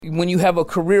when you have a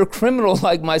career criminal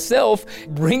like myself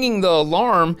bringing the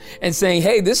alarm and saying,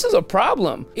 hey, this is a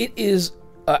problem. It is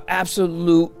an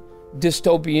absolute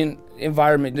dystopian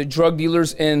environment. The drug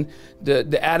dealers and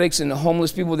the addicts and the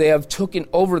homeless people, they have taken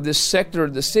over this sector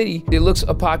of the city. It looks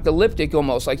apocalyptic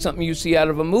almost, like something you see out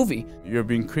of a movie. You've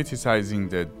been criticizing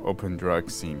the open drug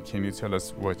scene. Can you tell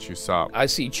us what you saw? I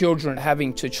see children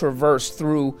having to traverse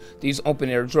through these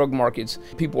open-air drug markets.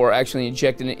 People are actually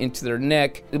injecting it into their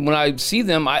neck. When I see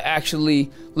them, I actually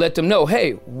let them know,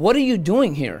 hey, what are you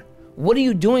doing here? What are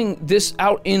you doing this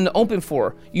out in the open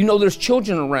for? You know there's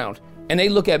children around. And they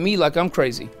look at me like I'm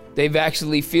crazy. They've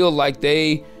actually feel like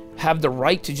they have the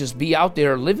right to just be out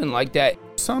there living like that.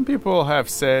 Some people have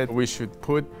said we should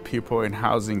put people in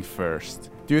housing first.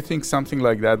 Do you think something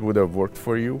like that would have worked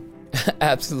for you?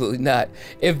 Absolutely not.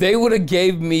 If they would have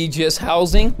gave me just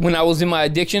housing when I was in my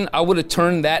addiction, I would have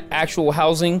turned that actual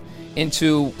housing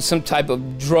into some type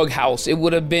of drug house. It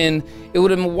would have been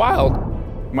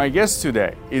wild. My guest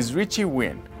today is Ricci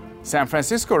Wynne, San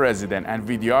Francisco resident and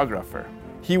videographer.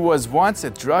 He was once a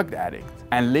drug addict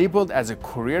and labeled as a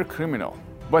career criminal.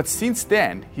 But since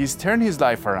then, he's turned his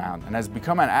life around and has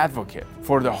become an advocate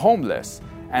for the homeless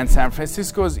and San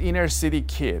Francisco's inner city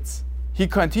kids. He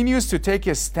continues to take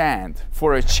a stand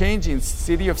for a change in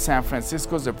city of San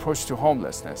Francisco's approach to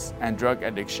homelessness and drug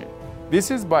addiction. This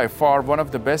is by far one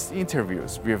of the best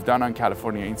interviews we have done on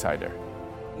California Insider.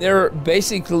 They're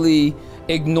basically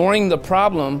ignoring the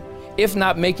problem, if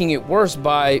not making it worse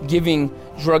by giving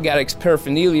drug addicts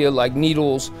paraphernalia like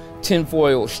needles,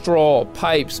 tinfoil, straw,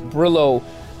 pipes, Brillo.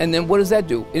 And then what does that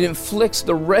do? It inflicts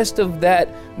the rest of that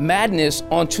madness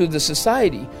onto the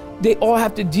society. They all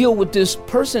have to deal with this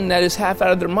person that is half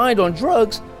out of their mind on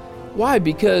drugs. Why?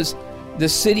 Because the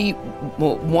city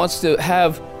wants to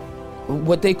have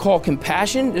what they call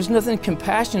compassion. There's nothing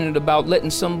compassionate about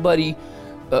letting somebody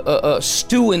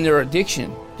stew in their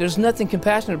addiction. There's nothing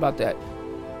compassionate about that.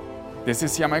 This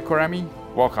is Siyamak.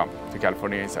 Welcome to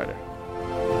California Insider.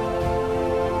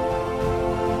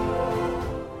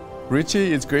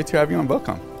 Ricci, it's great to have you on.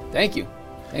 Welcome. Thank you.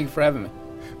 Thank you for having me.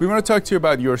 We want to talk to you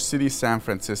about your city, San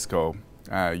Francisco.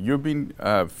 You've been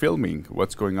filming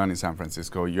what's going on in San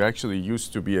Francisco. You actually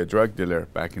used to be a drug dealer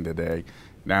back in the day.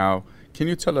 Now, can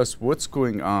you tell us what's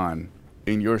going on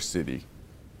in your city?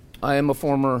 I am a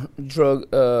former drug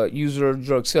user,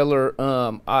 drug seller.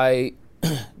 I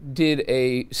did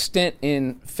a stint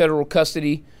in federal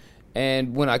custody,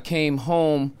 and when I came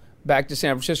home back to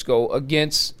San Francisco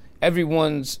against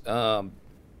everyone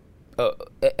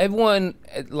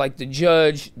like the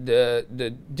judge,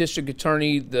 the district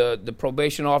attorney, the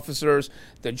probation officers,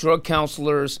 the drug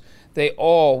counselors, they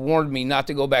all warned me not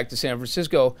to go back to San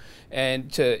Francisco.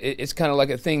 And it's kind of like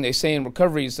a thing they say in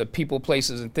recovery, is the people,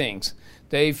 places, and things.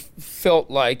 They felt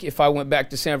like if I went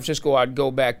back to San Francisco, I'd go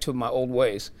back to my old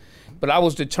ways. But I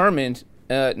was determined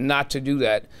not to do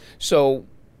that. So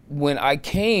when I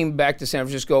came back to San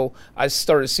Francisco, I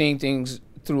started seeing things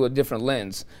through a different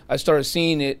lens. I started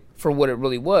seeing it for what it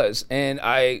really was, and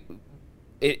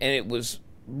it was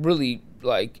really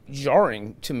like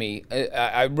jarring to me.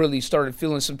 I really started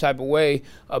feeling some type of way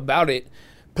about it,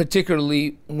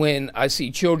 particularly when I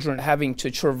see children having to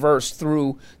traverse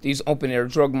through these open-air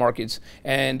drug markets,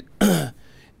 and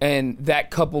and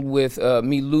that coupled with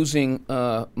me losing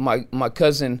my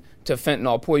cousin to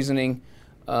fentanyl poisoning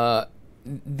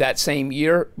that same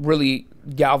year really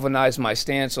galvanized my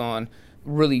stance on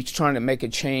really trying to make a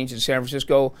change in San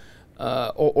Francisco,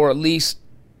 or at least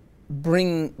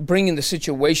bringing the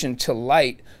situation to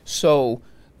light so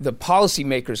the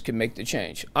policymakers can make the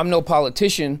change. I'm no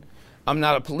politician. I'm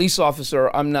not a police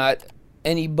officer. I'm not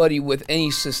anybody with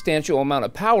any substantial amount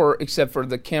of power except for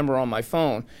the camera on my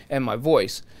phone and my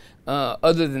voice.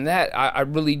 Other than that, I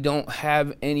really don't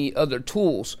have any other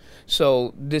tools.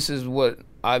 So this is what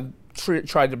I've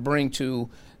tried to bring to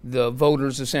the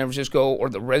voters of San Francisco or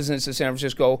the residents of San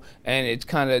Francisco, and it's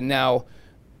kind of now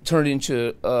turned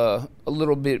into a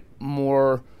little bit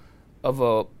more of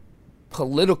a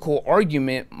political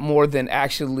argument more than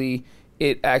actually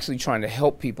trying to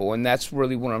help people. And that's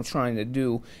really what I'm trying to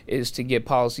do, is to get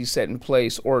policy set in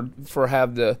place, or to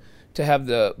have the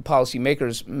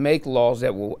policymakers make laws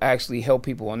that will actually help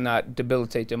people and not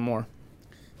debilitate them more.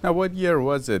 Now, what year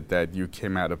was it that you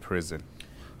came out of prison?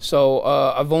 So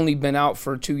I've only been out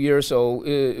for 2 years, so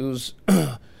it was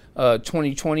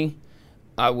 2020.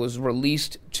 I was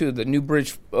released to the New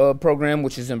Bridge program,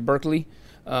 which is in Berkeley.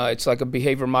 It's like a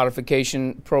behavior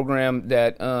modification program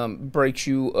that breaks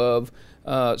you of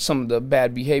some of the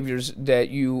bad behaviors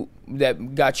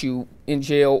that got you in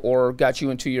jail or got you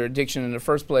into your addiction in the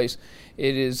first place.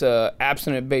 It is an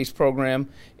abstinence-based program.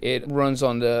 It runs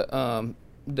on the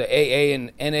the AA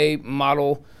and NA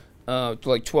model,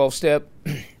 like 12-step.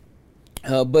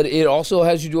 But it also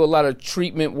has you do a lot of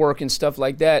treatment work and stuff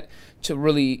like that to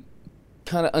really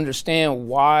kind of understand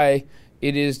why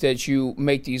it is that you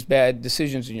make these bad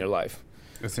decisions in your life.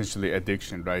 Essentially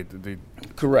addiction, right?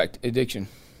 Correct, addiction.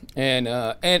 And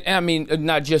I mean,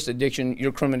 not just addiction,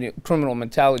 your criminal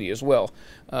mentality as well,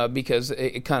 because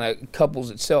it kind of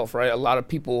couples itself, right? A lot of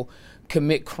people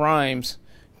commit crimes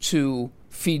to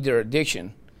feed their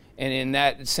addiction. And in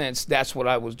that sense, that's what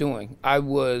I was doing. I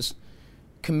was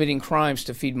committing crimes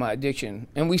to feed my addiction.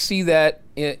 And we see that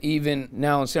even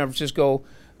now in San Francisco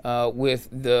with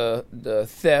the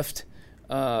theft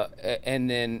and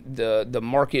then the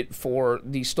market for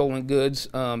these stolen goods.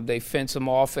 They fence them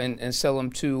off and sell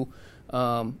them to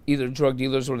either drug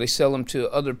dealers, or they sell them to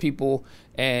other people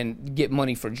and get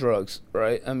money for drugs,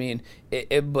 right? I mean,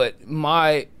 but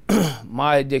my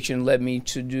my addiction led me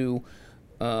to do,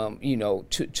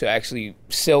 to actually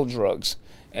sell drugs.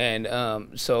 And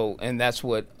and that's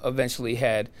what eventually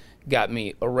had got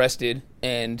me arrested,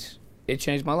 and it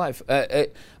changed my life.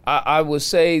 I would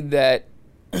say that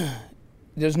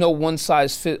there's no one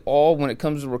size fit all when it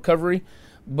comes to recovery,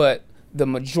 but the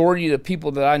majority of the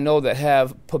people that I know that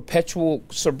have perpetual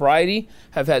sobriety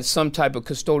have had some type of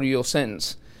custodial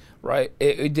sentence, right?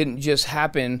 It didn't just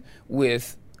happen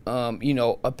with,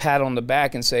 a pat on the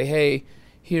back and say, hey,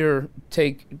 here,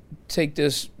 take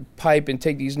this pipe and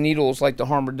take these needles like the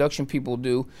harm reduction people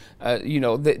do.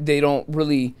 They don't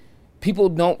really, people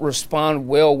don't respond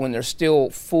well when they're still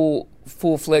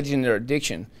full-fledged in their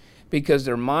addiction, because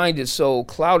their mind is so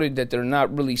clouded that they're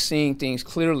not really seeing things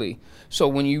clearly. So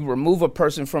when you remove a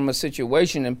person from a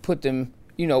situation and put them,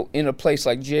 in a place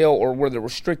like jail or where they're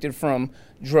restricted from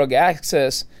drug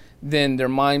access, then their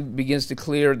mind begins to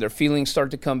clear, their feelings start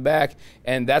to come back,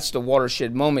 and that's the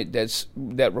watershed moment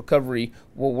that recovery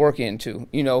will work into,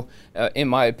 in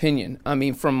my opinion. I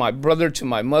mean, from my brother to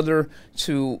my mother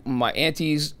to my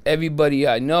aunties, everybody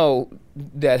I know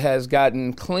that has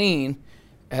gotten clean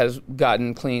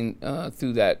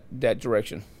through that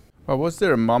direction. Well, was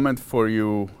there a moment for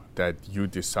you that you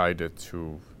decided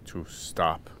to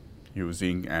stop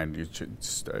using and you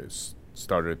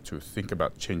started to think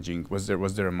about changing? Was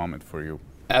there a moment for you?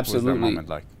 Absolutely. What was that moment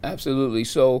like? Absolutely.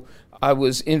 So I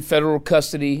was in federal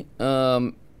custody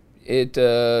at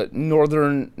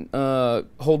Northern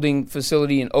Holding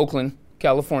Facility in Oakland,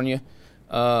 California,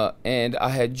 and I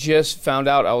had just found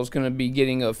out I was going to be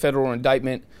getting a federal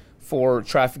indictment for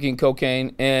trafficking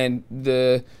cocaine, and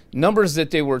the numbers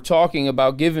that they were talking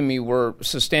about giving me were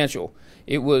substantial.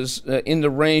 It was in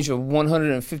the range of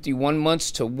 151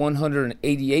 months to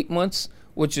 188 months,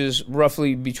 which is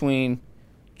roughly between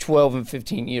 12 and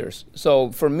 15 years.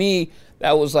 So for me,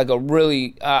 that was like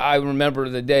I remember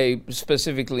the day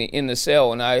specifically in the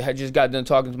cell, and I had just got done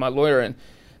talking to my lawyer, and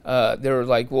they were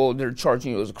like, well, they're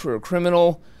charging you as a career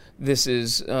criminal. This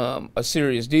is a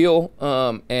serious deal.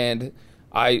 And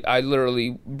I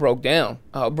literally broke down.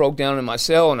 I broke down in my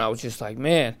cell, and I was just like,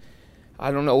 man, I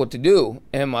don't know what to do.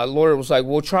 And my lawyer was like,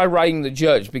 well, try writing the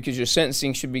judge, because your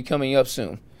sentencing should be coming up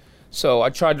soon. So I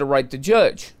tried to write the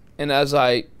judge. And as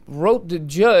I wrote the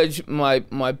judge, my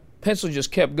pencil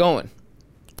just kept going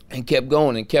and kept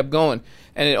going and kept going.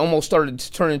 And it almost started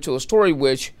to turn into a story,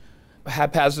 which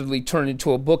haphazardly turned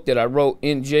into a book that I wrote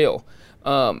in jail.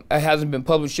 It hasn't been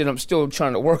published yet. I'm still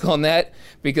trying to work on that,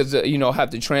 because, I have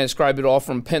to transcribe it all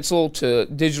from pencil to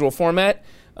digital format,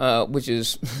 which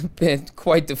has been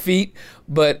quite the feat.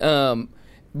 But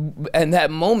in that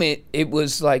moment, it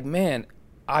was like, man,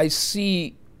 I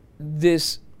see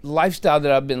this lifestyle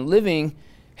that I've been living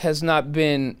has not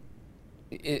been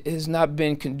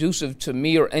conducive to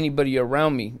me or anybody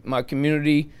around me, my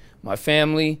community, my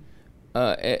family.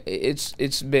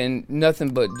 It's been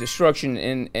nothing but destruction,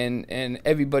 and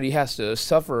everybody has to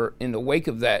suffer in the wake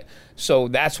of that. So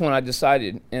that's when I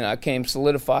decided, and I came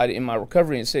solidified in my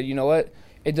recovery and said, you know what?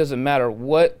 It doesn't matter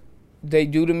what they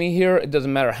do to me here. It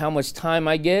doesn't matter how much time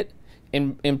I get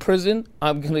in prison.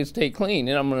 I'm gonna stay clean,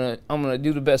 and I'm gonna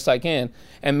do the best I can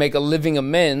and make a living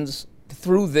amends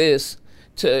through this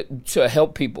to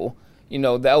help people.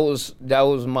 That was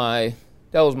my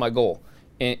goal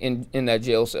in that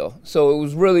jail cell. So it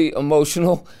was really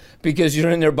emotional, because you're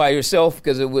in there by yourself,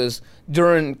 because it was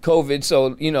during COVID.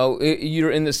 So, you're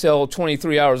in the cell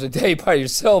 23 hours a day by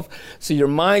yourself. So your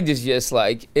mind is just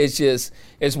like, it's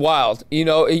wild.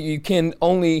 You can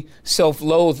only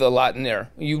self-loathe a lot in there.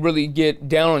 You really get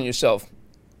down on yourself.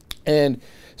 And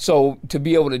so to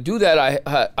be able to do that,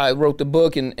 I wrote the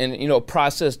book and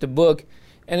processed the book,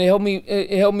 and it helped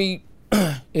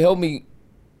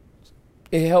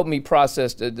me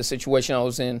process the situation I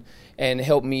was in, and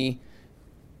helped me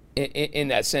in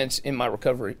that sense in my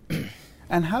recovery.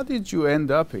 And how did you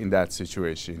end up in that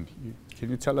situation? Can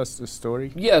you tell us the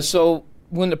story? Yeah, so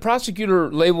when the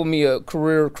prosecutor labeled me a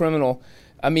career criminal,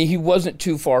 I mean, he wasn't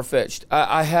too far-fetched.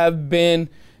 I have been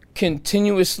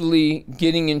continuously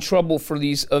getting in trouble for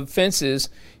these offenses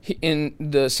in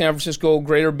the San Francisco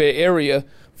Greater Bay Area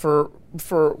for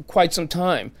quite some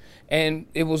time. And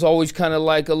it was always kind of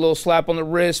like a little slap on the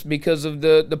wrist because of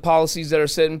the policies that are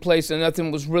set in place, and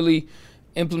nothing was really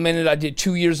implemented. I did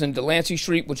 2 years in Delancey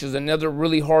Street, which is another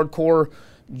really hardcore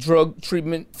drug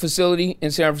treatment facility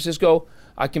in San Francisco.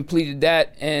 I completed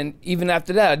that, and even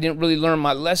after that, I didn't really learn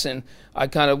my lesson. I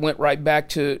kind of went right back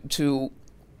to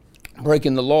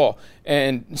breaking the law.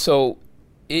 And so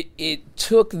it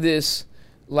took this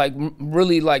like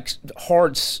really like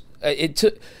hard, it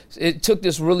took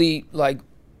this really like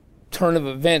turn of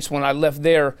events. When I left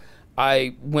there,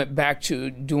 I went back to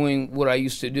doing what I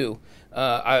used to do.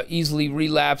 I easily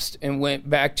relapsed and went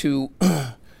back to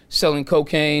selling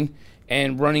cocaine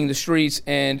and running the streets,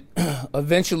 and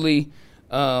eventually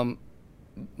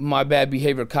my bad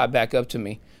behavior caught back up to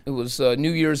me. It was a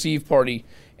New Year's Eve party,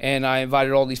 and I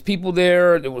invited all these people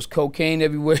there. There was cocaine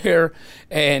everywhere,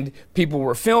 and people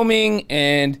were filming,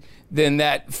 and then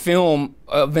that film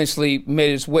eventually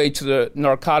made its way to the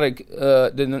narcotics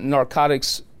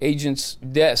agent's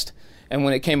desk. And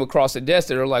when it came across the desk,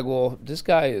 they were like, well, this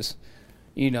guy is,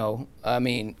 I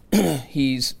mean,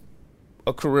 he's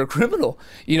a career criminal.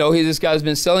 This guy's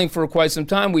been selling for quite some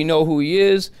time. We know who he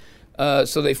is.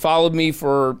 So they followed me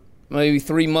for maybe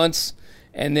 3 months,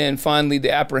 and then finally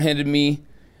they apprehended me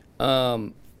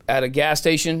at a gas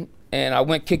station, and I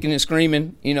went kicking and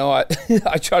screaming.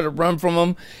 I tried to run from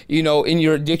them. In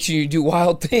your addiction, you do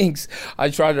wild things. I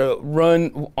tried to run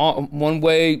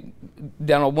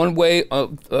down a one-way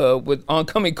with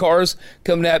oncoming cars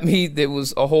coming at me. There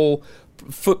was a whole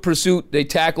foot pursuit. They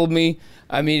tackled me.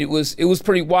 I mean, it was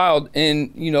pretty wild.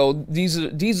 And these are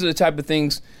the type of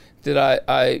things that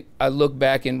I look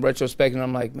back in retrospect, and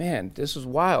I'm like, man, this is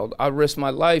wild. I risked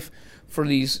my life for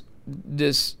this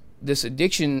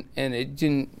addiction, and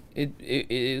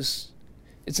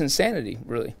it's insanity,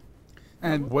 really.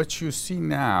 And what you see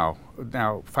now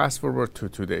fast forward to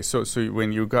today. So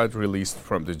when you got released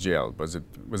from the jail, was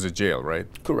it jail, right?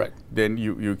 Correct. Then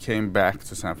you came back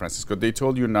to San Francisco. They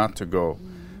told you not to go,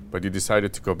 but you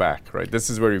decided to go back, right?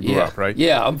 This is where you grew up, right?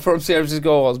 Yeah, I'm from San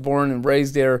Francisco. I was born and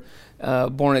raised there,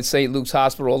 born at St. Luke's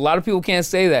Hospital. A lot of people can't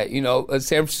say that.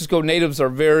 San Francisco natives are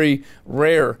very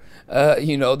rare.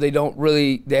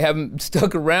 They haven't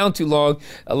stuck around too long.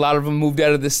 A lot of them moved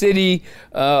out of the city,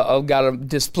 got them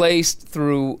displaced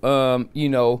through,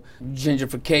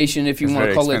 gentrification, if you want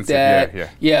to call it that.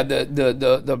 Yeah.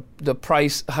 The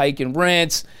price hike in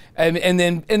rents, and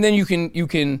then you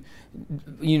can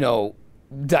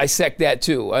dissect that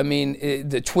too. I mean,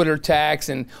 the Twitter tax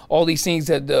and all these things,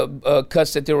 that the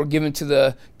cuts that they were given to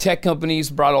the tech companies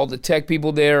brought all the tech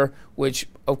people there, which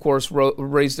of course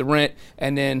raised the rent.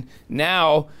 And then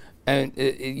now, and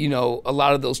a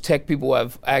lot of those tech people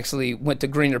have actually went to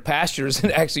greener pastures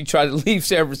and actually tried to leave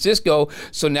San Francisco.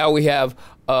 So now we have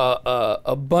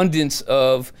abundance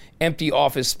of empty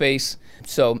office space.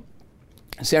 So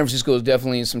San Francisco is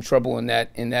definitely in some trouble in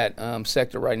that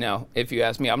sector right now, if you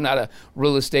ask me. I'm not a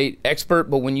real estate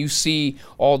expert, but when you see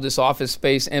all this office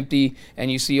space empty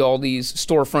and you see all these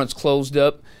storefronts closed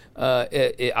up,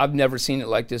 I've never seen it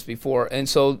like this before. And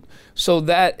so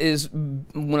that is,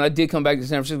 when I did come back to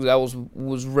San Francisco, that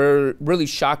was really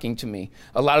shocking to me.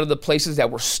 A lot of the places that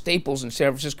were staples in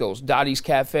San Francisco, Dottie's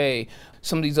Cafe,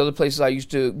 some of these other places I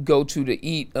used to go to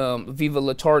eat, Viva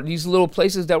La Tarte, these little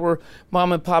places that were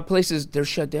mom and pop places, they're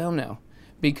shut down now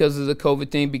because of the COVID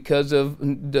thing, because of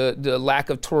the lack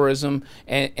of tourism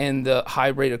and the high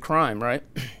rate of crime, right?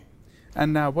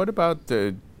 And now what about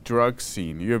the drug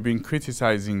scene? You have been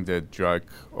criticizing the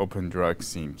open drug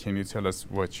scene. Can you tell us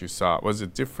what you saw? Was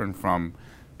it different from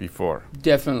before?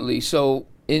 Definitely. So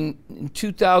in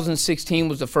 2016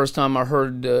 was the first time I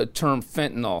heard the term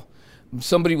fentanyl.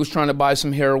 Somebody was trying to buy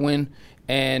some heroin,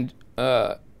 and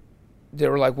they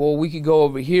were like, well, we could go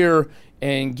over here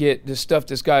and get the stuff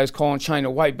this guy is calling China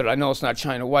White, but I know it's not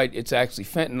China White, it's actually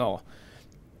fentanyl.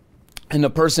 And the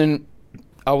person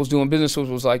I was doing business with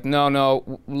was like,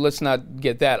 no, let's not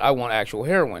get that. I want actual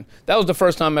heroin. That was the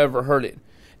first time I ever heard it.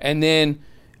 And then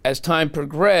as time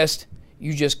progressed,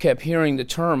 you just kept hearing the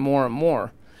term more and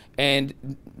more.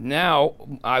 And now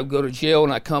I go to jail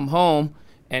and I come home,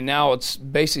 and now it's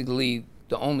basically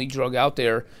the only drug out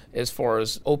there as far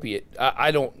as opiate.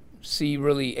 I don't see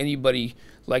really anybody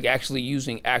like actually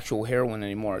using actual heroin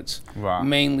anymore. It's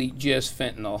mainly just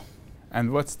fentanyl.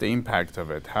 And what's the impact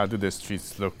of it? How do the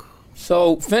streets look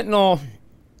So fentanyl,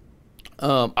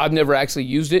 I've never actually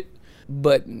used it,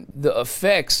 but the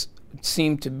effects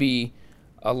seem to be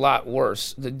a lot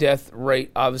worse. The death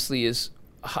rate obviously is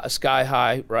sky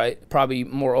high, right? Probably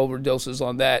more overdoses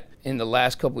on that in the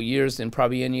last couple of years than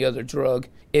probably any other drug.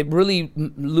 It really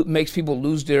makes people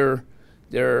lose their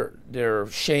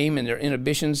shame and their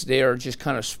inhibitions. They are just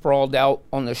kind of sprawled out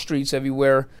on the streets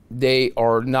everywhere. They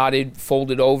are nodded,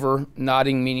 folded over.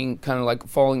 Nodding meaning kind of like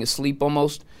falling asleep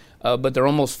almost, but they're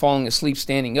almost falling asleep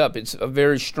standing up. It's a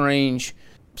very strange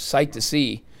sight to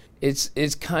see.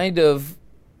 It's kind of,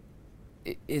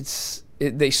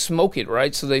 they smoke it,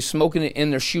 right? So they smoke it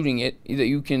and they're shooting it. Either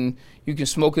you can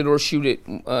smoke it or shoot it,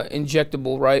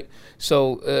 injectable, right?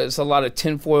 So it's a lot of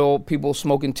tinfoil, people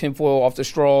smoking tinfoil off the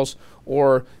straws,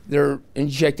 or they're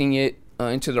injecting it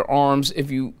into their arms.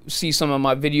 If you see some of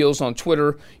my videos on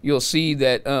Twitter, you'll see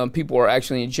that people are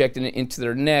actually injecting it into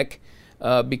their neck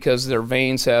because their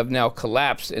veins have now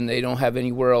collapsed and they don't have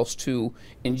anywhere else to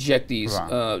inject these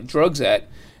drugs at.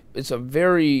 It's a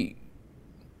very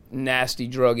nasty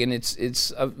drug, and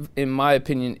it's in my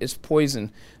opinion, it's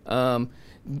poison.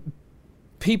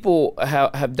 People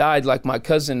have died, like my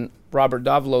cousin Robert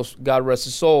Davalos, God rest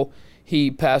his soul.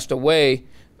 He passed away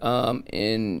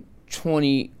in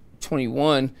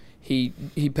 2021. He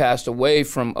passed away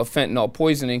from a fentanyl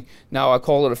poisoning. Now I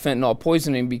call it a fentanyl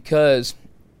poisoning because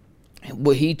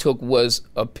what he took was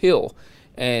a pill,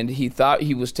 and he thought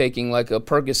he was taking like a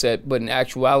Percocet, but in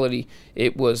actuality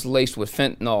it was laced with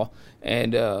fentanyl,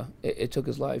 and it took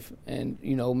his life. And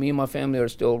you know, me and my family are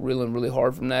still reeling really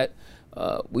hard from that.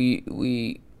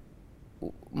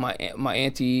 My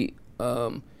auntie,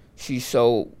 she's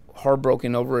so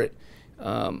heartbroken over it,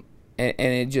 and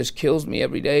it just kills me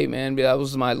every day, man. That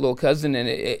was my little cousin,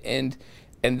 and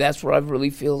that's what I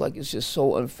really feel like it's just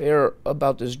so unfair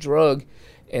about this drug,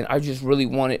 and I just really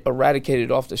want it eradicated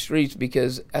off the streets,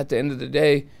 because at the end of the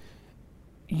day,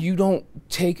 you don't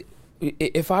take.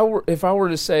 If I were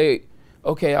to say,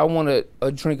 okay, I want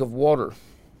a drink of water,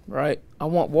 right? I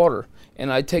want water,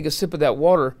 and I take a sip of that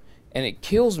water, and it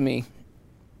kills me.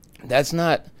 That's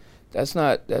not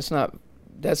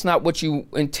what you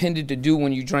intended to do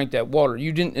when you drank that water.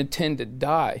 You didn't intend to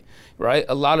die, right?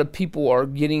 A lot of people are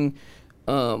getting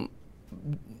this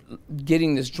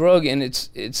drug, and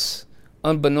it's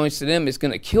unbeknownst to them, it's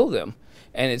going to kill them,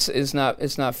 and it's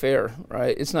not fair,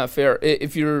 right? It's not fair.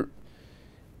 Do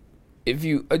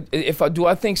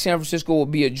I think San Francisco will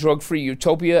be a drug-free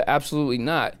utopia? Absolutely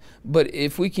not. But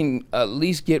if we can at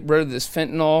least get rid of this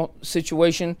fentanyl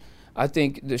situation, I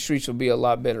think the streets will be a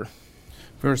lot better.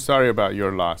 We're sorry about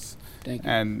your loss. Thank you.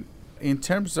 And in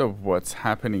terms of what's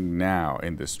happening now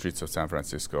in the streets of San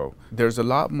Francisco, there's a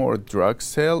lot more drug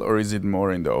sale, or is it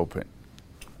more in the open?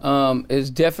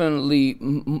 It's definitely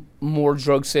more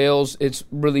drug sales. It's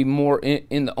really more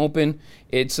in the open.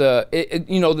 It's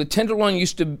the Tenderloin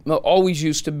always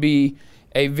used to be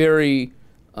a very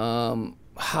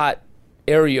hot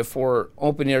area for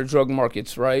open air drug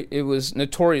markets, right? It was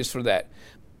notorious for that.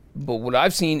 But what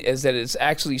I've seen is that it's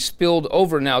actually spilled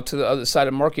over now to the other side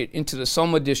of the market, into the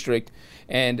Soma district.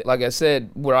 And like I said,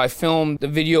 where I filmed the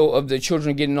video of the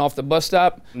children getting off the bus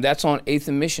stop, that's on 8th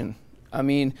and Mission. I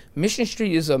mean, Mission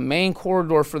Street is a main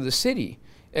corridor for the city.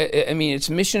 I mean, it's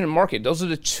Mission and Market. Those are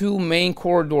the two main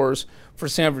corridors for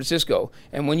San Francisco.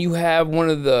 And when you have one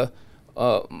of the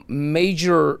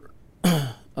major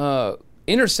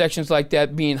intersections like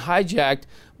that being hijacked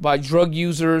by drug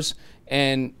users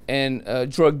and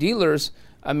drug dealers,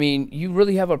 I mean, you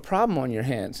really have a problem on your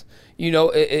hands. You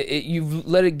know, you've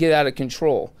let it get out of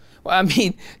control. Well, I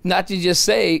mean, not to just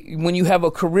say, when you have a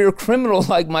career criminal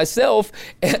like myself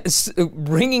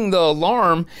ringing the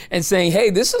alarm and saying,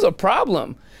 hey, this is a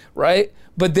problem, right?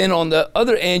 But then on the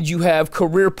other end, you have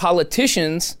career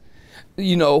politicians,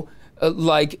 you know,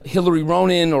 like Hillary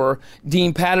Ronen or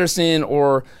Dean Patterson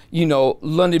or, you know,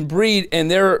 London Breed,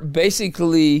 and they're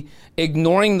basically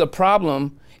ignoring the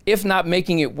problem, if not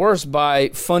making it worse, by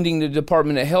funding the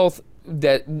Department of Health,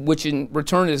 which in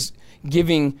return is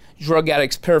giving drug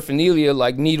addicts paraphernalia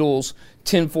like needles,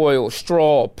 tinfoil,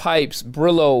 straw, pipes,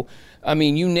 Brillo. I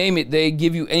mean, you name it, they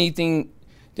give you anything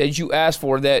that you ask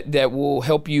for that will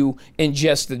help you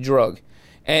ingest the drug.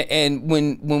 And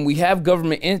when we have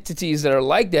government entities that are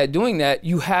like that, doing that,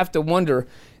 you have to wonder,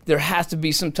 there has to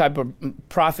be some type of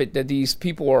profit that these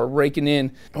people are raking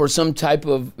in, or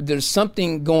there's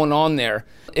something going on there.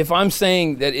 If I'm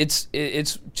saying that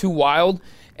it's too wild,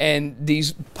 and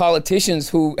these politicians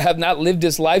who have not lived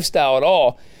this lifestyle at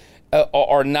all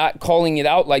are not calling it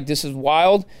out like this is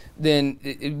wild, then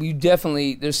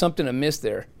there's something amiss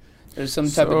there. There's some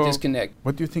type of disconnect.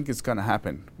 What do you think is going to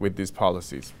happen with these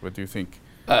policies? What do you think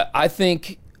I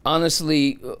think,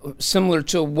 honestly, similar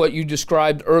to what you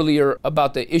described earlier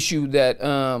about the issue that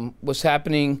was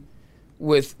happening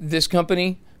with this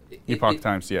company. Epoch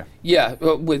Times, yeah. Yeah,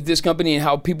 with this company and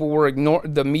how people were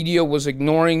the media was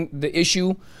ignoring the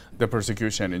issue. The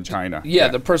persecution in China. Yeah,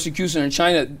 the persecution in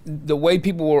China. The way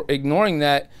people were ignoring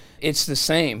that, it's the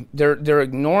same. They're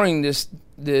ignoring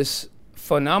this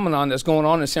phenomenon that's going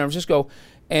on in San Francisco.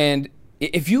 And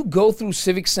if you go through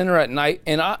Civic Center at night,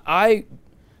 and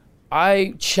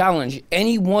I challenge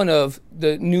any one of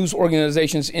the news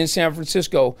organizations in San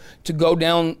Francisco to go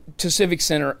down to Civic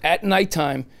Center at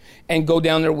nighttime and go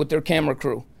down there with their camera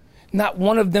crew. Not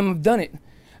one of them have done it.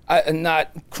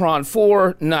 Not Cron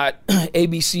 4, not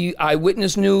ABC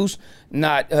Eyewitness News,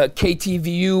 not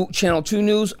KTVU Channel 2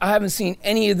 News. I haven't seen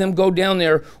any of them go down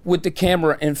there with the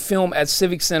camera and film at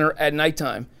Civic Center at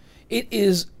nighttime. It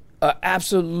is an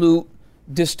absolute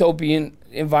dystopian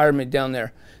environment down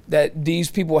there that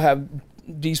these people have.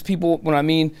 When I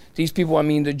mean these people, I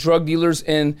mean the drug dealers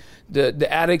and the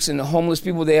addicts and the homeless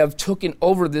people. They have taken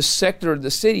over this sector of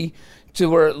the city to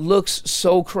where it looks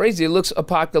so crazy. It looks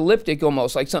apocalyptic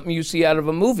almost, like something you see out of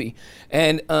a movie.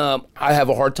 And I have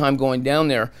a hard time going down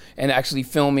there and actually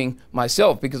filming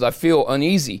myself because I feel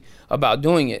uneasy about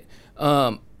doing it.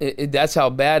 That's how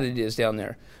bad it is down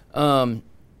there.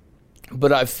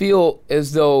 But I feel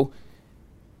as though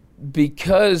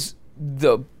because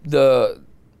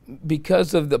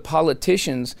of the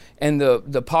politicians and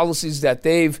the policies that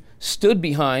they've stood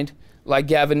behind, like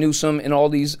Gavin Newsom and all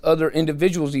these other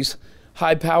individuals, these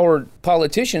high-powered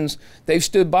politicians, they've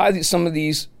stood by some of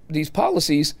these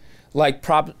policies, like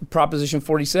Proposition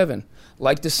 47,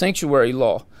 like the sanctuary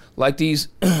law, like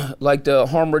like the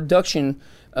harm reduction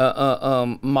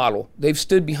model. They've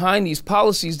stood behind these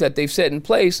policies that they've set in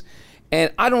place,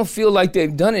 and I don't feel like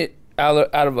they've done it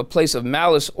out of a place of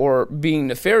malice or being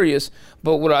nefarious,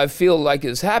 but what I feel like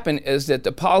has happened is that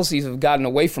the policies have gotten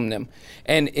away from them,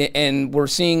 and we're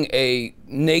seeing a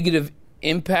negative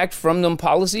impact from them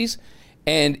policies.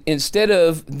 And instead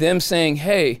of them saying,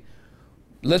 "Hey,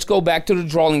 let's go back to the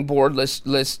drawing board. Let's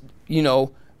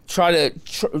try to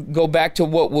go back to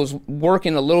what was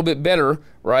working a little bit better,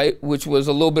 right? Which was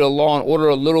a little bit of law and order,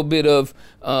 a little bit of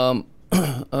a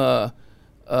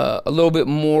little bit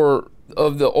more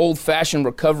of the old-fashioned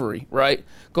recovery, right?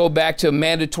 Go back to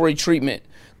mandatory treatment.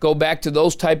 Go back to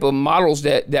those type of models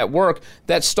that work.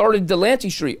 That started Delancey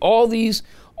Street. All these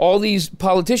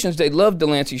politicians, they love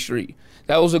Delancey Street.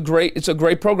 It's a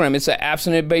great program. It's an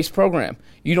abstinence-based program.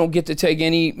 You don't get to take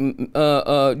any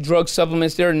drug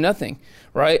supplements there, nothing,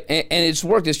 right? And it's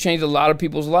worked. It's changed a lot of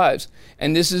people's lives.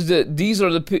 And these are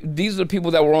the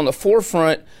people that were on the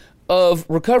forefront of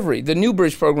recovery. The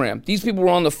Newbridge program. These people were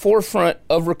on the forefront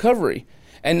of recovery.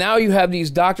 And now you have these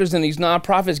doctors and these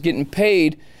nonprofits getting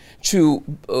paid to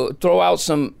throw out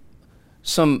some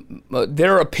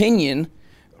their opinion,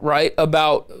 right,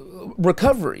 about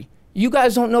recovery. You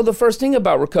guys don't know the first thing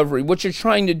about recovery. What you're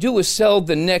trying to do is sell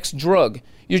the next drug.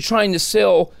 You're trying to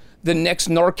sell the next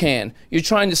Narcan. You're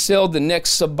trying to sell the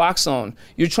next Suboxone.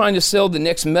 You're trying to sell the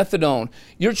next methadone.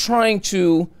 You're trying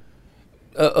to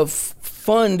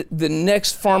fund the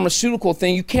next pharmaceutical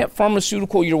thing. You can't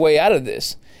pharmaceutical your way out of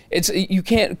this. You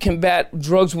can't combat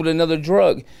drugs with another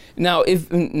drug. Now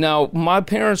my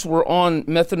parents were on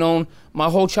methadone my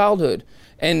whole childhood,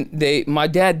 and my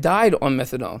dad died on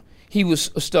methadone. He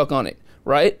was stuck on it,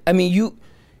 right? I mean,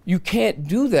 you can't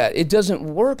do that. It doesn't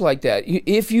work like that.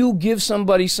 If you give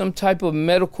somebody some type of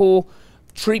medical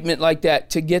treatment like that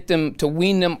to get them, to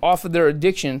wean them off of their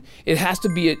addiction, it has to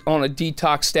be on a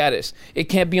detox status. It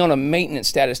can't be on a maintenance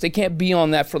status. They can't be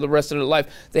on that for the rest of their life.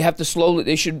 They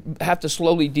should have to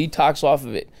slowly detox off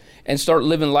of it and start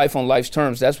living life on life's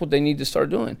terms. That's what they need to start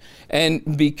doing.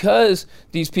 And because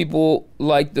these people,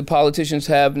 like the politicians,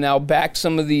 have now backed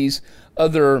some of these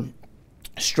other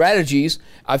strategies,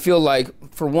 I feel like,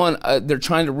 for one, they're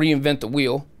trying to reinvent the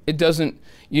wheel. It doesn't,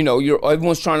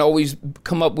 everyone's trying to always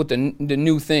come up with the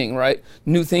new thing, right?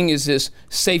 New thing is this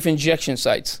safe injection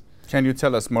sites. Can you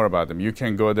tell us more about them? You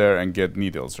can go there and get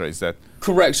needles, right? Is that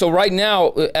correct? So right now,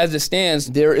 as it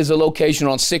stands, there is a location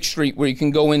on 6th Street where you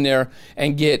can go in there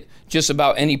and get just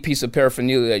about any piece of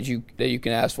paraphernalia that you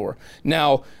can ask for.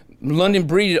 Now, London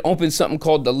Breed opened something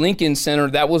called the Lincoln Center.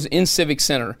 That was in Civic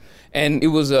Center, and it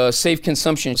was a safe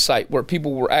consumption site where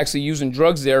people were actually using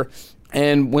drugs there.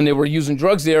 And when they were using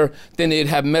drugs there, then they'd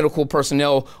have medical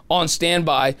personnel on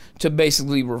standby to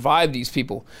basically revive these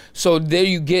people. So there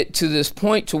you get to this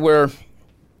point to where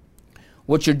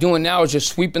what you're doing now is just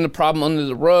sweeping the problem under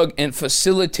the rug and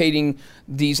facilitating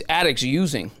these addicts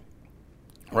using,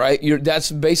 right?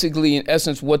 That's basically, in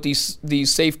essence, what these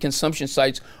safe consumption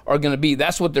sites are going to be.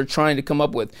 That's what they're trying to come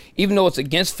up with. Even though it's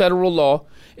against federal law,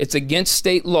 it's against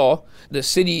state law, the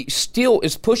city still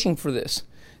is pushing for this.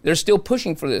 They're still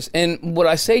pushing for this. And what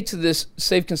I say to this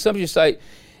safe consumption site,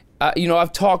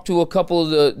 I've talked to a couple of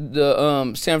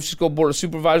the San Francisco Board of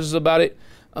Supervisors about it.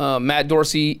 Matt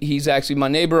Dorsey, he's actually my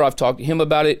neighbor. I've talked to him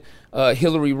about it.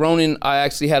 Hillary Ronan, I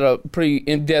actually had a pretty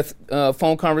in-depth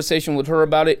phone conversation with her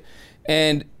about it.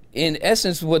 And in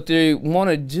essence, what they want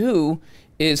to do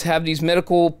is have these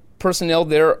medical personnel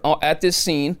there at this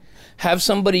scene, have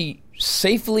somebody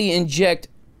safely inject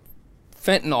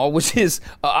fentanyl, which is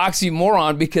an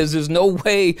oxymoron, because there's no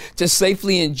way to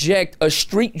safely inject a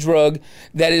street drug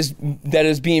that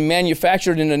is being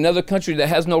manufactured in another country that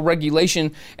has no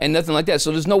regulation and nothing like that.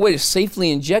 So there's no way to safely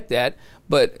inject that,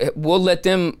 but we'll let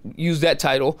them use that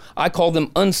title. I call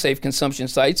them unsafe consumption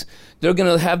sites. They're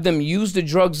going to have them use the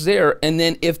drugs there, and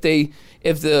then if the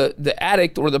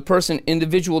addict or the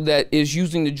individual that is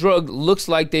using the drug looks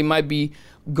like they might be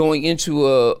going into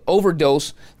a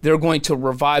overdose, they're going to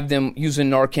revive them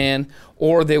using Narcan,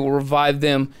 or they will revive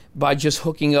them by just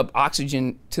hooking up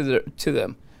oxygen to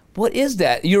them. What is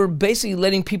that? You're basically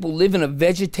letting people live in a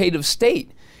vegetative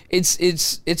state. It's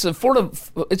a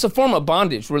form of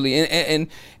bondage, really.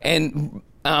 And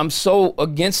I'm so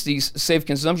against these safe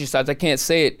consumption sites, I can't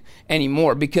say it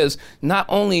anymore, because not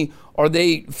only are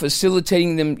they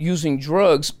facilitating them using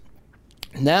drugs,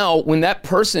 now when that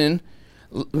person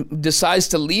decides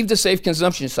to leave the safe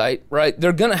consumption site, right,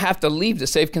 they're going to have to leave the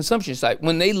safe consumption site.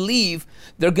 When they leave,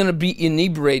 they're going to be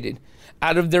inebriated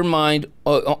out of their mind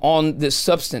on this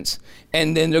substance.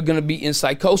 And then they're going to be in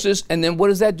psychosis. And then what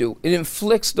does that do? It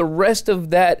inflicts the rest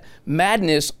of that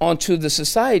madness onto the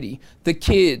society, the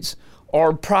kids,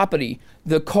 our property,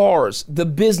 the cars, the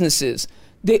businesses.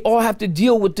 They all have to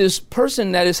deal with this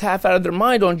person that is half out of their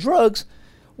mind on drugs.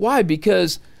 Why?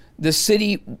 Because the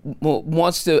city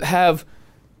wants to have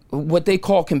what they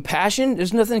call compassion.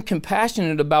 There's nothing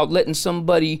compassionate about letting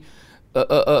somebody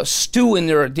stew in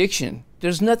their addiction.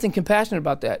 There's nothing compassionate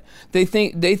about that. They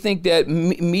think that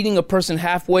meeting a person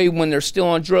halfway when they're still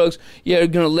on drugs, they're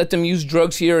going to let them use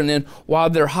drugs here, and then while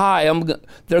they're high,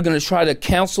 they're going to try to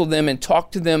counsel them and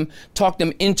talk them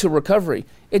into recovery.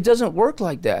 It doesn't work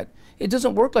like that. It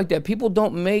doesn't work like that. People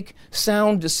don't make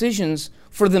sound decisions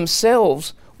for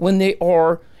themselves when they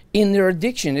are in their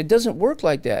addiction. It doesn't work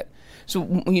like that.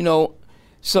 So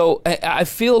I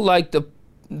feel like the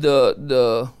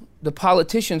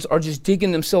politicians are just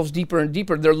digging themselves deeper and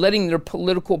deeper. They're letting their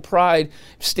political pride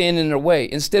stand in their way.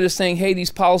 Instead of saying, hey,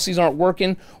 these policies aren't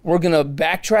working, we're going to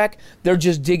backtrack, they're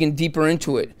just digging deeper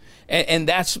into it. And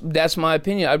that's my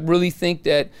opinion. I really think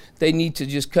that they need to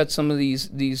just cut some of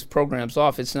these programs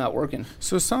off. It's not working.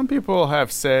 So some people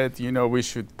have said, we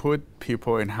should put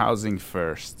people in housing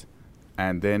first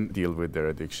and then deal with their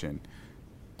addiction.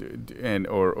 And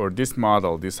or this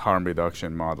model, this harm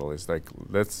reduction model, is like,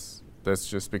 let's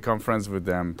just become friends with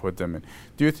them, put them in.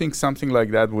 Do you think something like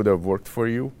that would have worked for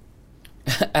you?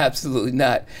 Absolutely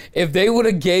not. If they would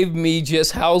have gave me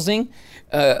just housing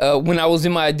when I was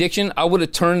in my addiction, I would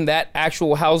have turned that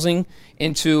actual housing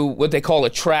into what they call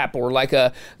a trap, or like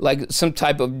some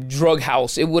type of drug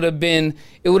house. It would have been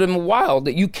wild.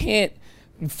 That you can't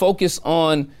focus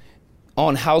on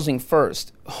housing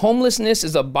first. Homelessness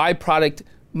is a byproduct,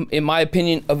 in my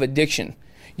opinion, of addiction.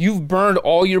 You've burned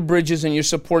all your bridges in your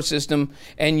support system,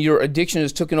 and your addiction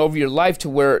has taken over your life to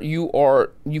where you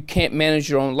can't manage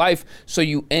your own life, so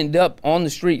you end up on the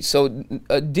street. So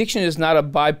addiction is not a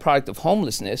byproduct of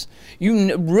homelessness.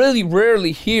 You really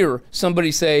rarely hear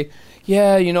somebody say,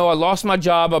 I lost my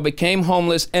job, I became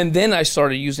homeless, and then I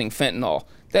started using fentanyl.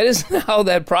 That isn't how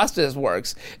that process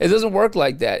works. It doesn't work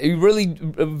like that. It really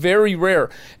very rare.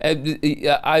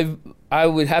 I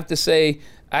would have to say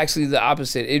actually the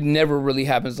opposite. It never really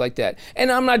happens like that.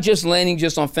 And I'm not just landing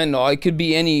just on fentanyl. It could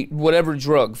be whatever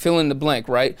drug, fill in the blank,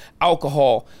 right?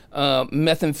 Alcohol,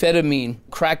 methamphetamine,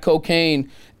 crack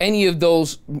cocaine, any of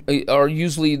those are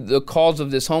usually the cause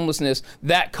of this homelessness,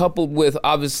 that coupled with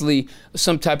obviously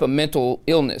some type of mental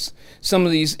illness. Some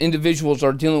of these individuals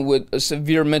are dealing with a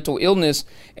severe mental illness,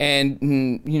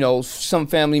 and some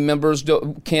family members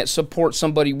can't support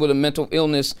somebody with a mental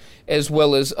illness as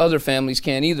well as other families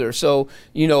can either. So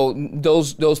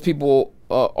those people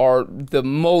are the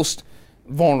most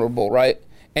vulnerable, right?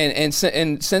 And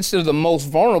since they're the most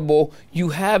vulnerable, you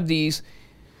have these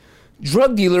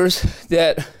drug dealers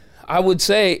that I would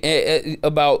say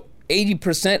about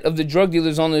 80% of the drug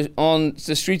dealers on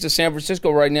the streets of San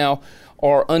Francisco right now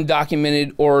are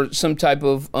undocumented or some type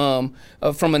of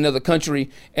from another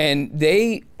country, and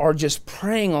they are just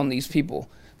preying on these people.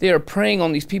 They are preying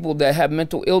on these people that have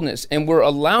mental illness, and we're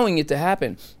allowing it to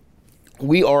happen.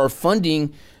 We are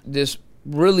funding this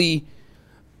really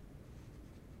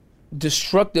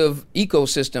destructive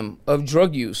ecosystem of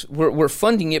drug use. We're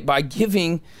funding it by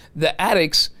giving the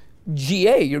addicts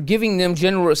GA. You're giving them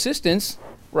general assistance,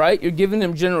 right? You're giving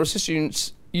them general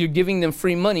assistance. You're giving them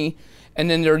free money, and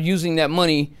then they're using that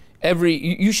money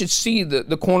you should see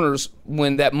the corners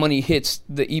when that money hits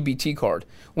the EBT card.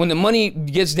 When the money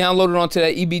gets downloaded onto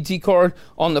that EBT card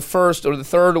on the 1st or the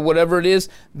 3rd or whatever it is,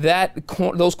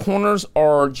 those corners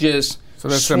are just So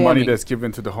that's swarming. the money that's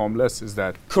given to the homeless, is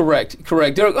that? Correct.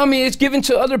 It's given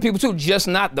to other people too, just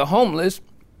not the homeless.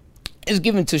 It's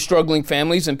given to struggling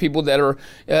families and people that are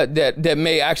that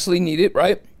may actually need it,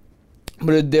 right?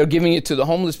 But they're giving it to the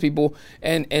homeless people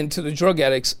and to the drug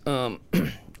addicts,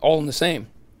 all in the same.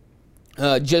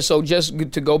 Just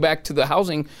to go back to the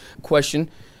housing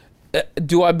question,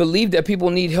 do I believe that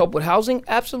people need help with housing?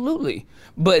 Absolutely.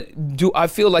 But do I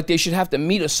feel like they should have to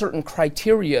meet a certain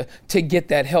criteria to get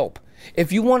that help?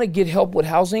 If you want to get help with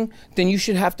housing, then you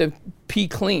should have to pee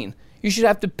clean. You should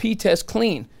have to pee test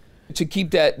clean to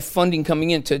keep that funding coming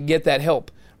in to get that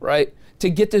help, right? To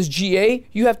get this GA,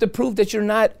 you have to prove that you're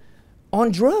not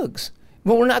on drugs.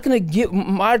 But we're not going to give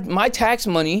my tax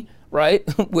money, right?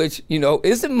 Which,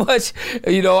 isn't much.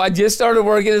 I just started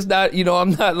working. It's not,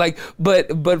 I'm not like,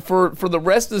 but for the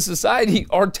rest of society,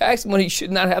 our tax money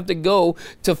should not have to go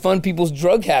to fund people's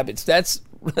drug habits. That's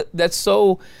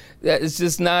it's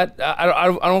just not,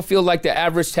 I don't feel like the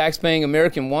average tax-paying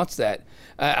American wants that.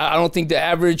 I don't think the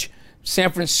average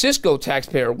San Francisco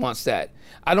taxpayer wants that.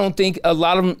 I don't think a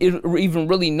lot of them even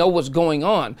really know what's going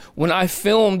on. When I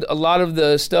filmed a lot of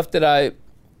the stuff that I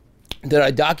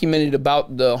documented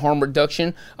about the harm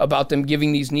reduction, about them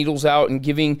giving these needles out and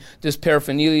giving this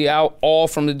paraphernalia out, all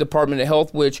from the Department of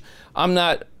Health, which I'm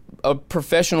not a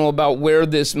professional about where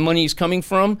this money is coming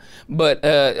from, but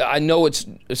I know it's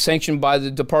sanctioned by the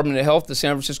Department of Health, the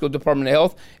San Francisco Department of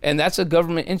Health, and that's a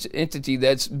government entity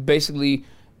that's basically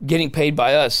getting paid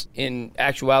by us in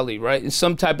actuality, right? And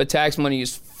some type of tax money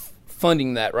is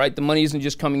funding that, right? The money isn't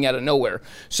just coming out of nowhere.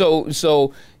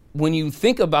 So when you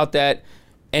think about that,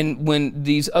 and when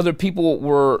these other people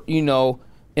were,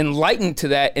 enlightened to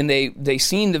that, and they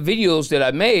seen the videos that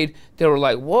I made, they were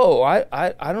like, "Whoa,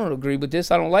 I don't agree with this.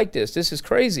 I don't like this. This is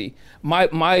crazy." My.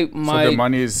 So the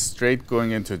money is straight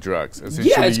going into drugs. Essentially,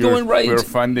 yeah, it's going right. We're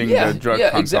funding the drug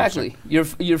consumption. Exactly.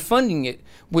 You're funding it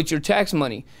with your tax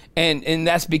money, and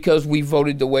that's because we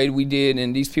voted the way we did,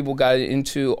 and these people got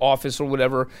into office or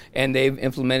whatever, and they've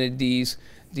implemented these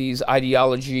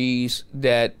ideologies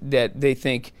that they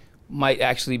think might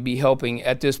actually be helping.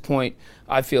 At this point,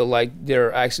 I feel like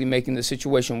they're actually making the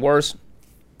situation worse.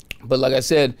 But like I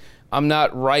said, I'm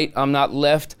not right, I'm not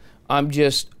left, I'm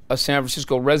just a San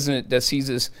Francisco resident that sees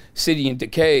this city in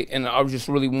decay, and I just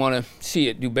really want to see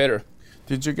it do better.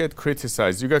 Did you get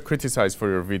criticized? You got criticized for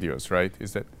your videos, right?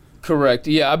 Is that correct?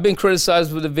 Yeah, I've been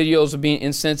criticized for the videos of being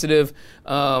insensitive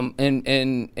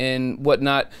and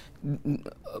whatnot.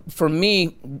 For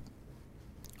me,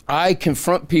 I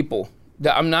confront people.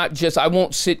 I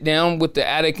won't sit down with the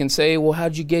addict and say, well,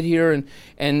 how'd you get here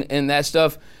and that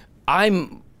stuff.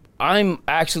 I'm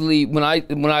actually, when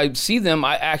I see them,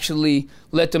 I actually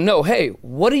let them know, hey,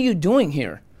 what are you doing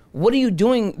here? What are you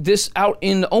doing this out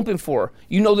in the open for?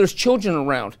 There's children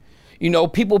around.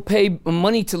 People pay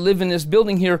money to live in this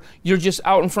building here. You're just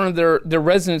out in front of their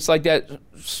residence like that,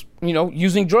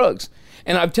 using drugs.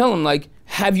 And I tell them, like,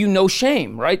 have you no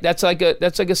shame, right? That's like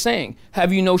a saying.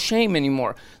 Have you no shame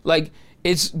anymore? Like,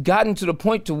 it's gotten to the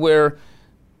point to where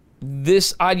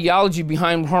this ideology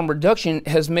behind harm reduction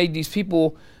has made these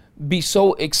people be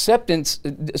so accepting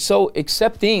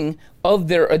of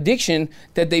their addiction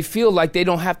that they feel like they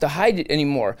don't have to hide it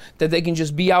anymore, that they can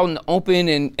just be out in the open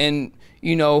and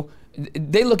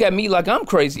they look at me like I'm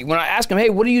crazy. When I ask them,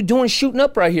 hey, what are you doing shooting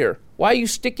up right here? Why are you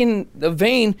sticking the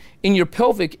vein in your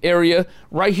pelvic area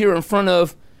right here in front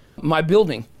of my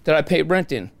building that I pay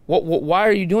rent in? Why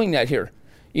are you doing that here?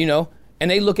 And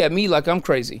they look at me like I'm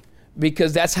crazy,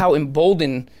 because that's how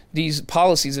emboldened these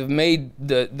policies have made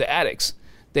the addicts.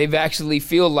 They've actually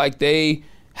feel like they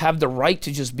have the right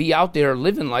to just be out there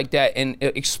living like that and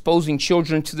exposing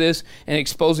children to this and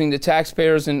exposing the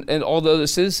taxpayers and all the other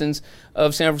citizens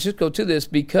of San Francisco to this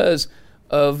because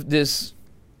of this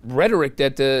rhetoric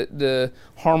that the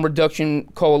Harm Reduction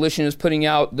Coalition is putting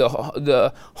out,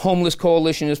 the Homeless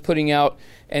Coalition is putting out,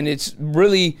 and it's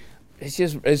really,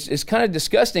 it's kind of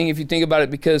disgusting if you think about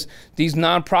it, because these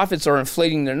nonprofits are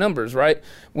inflating their numbers, right?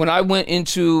 When I went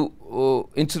into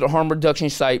the harm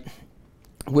reduction site,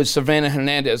 with Savannah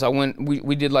Hernandez.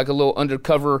 We did like a little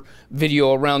undercover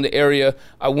video around the area.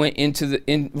 I went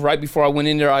right before I went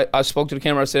in there, I spoke to the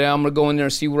camera. I said, hey, I'm gonna go in there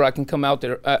and see what I can come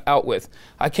out with.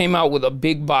 I came out with a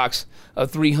big box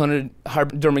of 300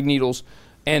 hypodermic needles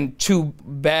and 2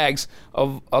 bags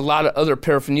of a lot of other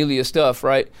paraphernalia stuff,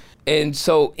 right? And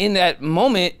so in that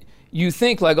moment, you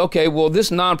think like, okay, well,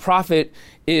 this nonprofit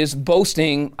is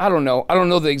boasting, I don't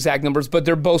know the exact numbers, but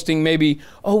they're boasting maybe,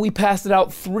 oh, we passed it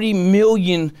out 3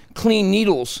 million clean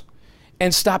needles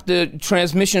and stopped the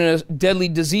transmission of deadly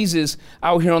diseases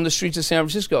out here on the streets of San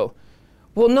Francisco.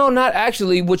 Well, no, not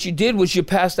actually. What you did was you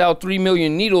passed out 3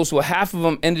 million needles. Well, half of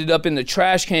them ended up in the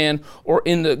trash can or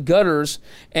in the gutters,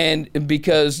 and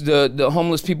because the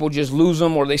homeless people just lose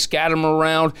them or they scatter them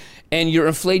around, and you're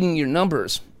inflating your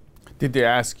numbers. Did they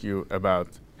ask you about,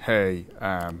 hey,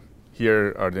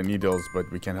 here are the needles,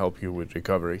 but we can help you with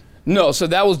recovery? No, so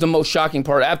that was the most shocking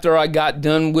part. After I got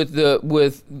done with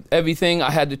everything,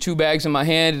 I had the 2 bags in my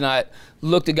hand, and I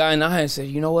looked the guy in the eye and said,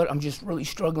 you know what, I'm just really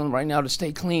struggling right now to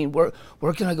stay clean. Where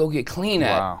can I go get clean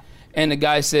at? Wow. And the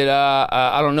guy said,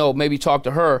 I don't know, maybe talk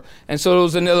to her. And so there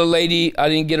was another lady, I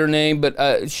didn't get her name,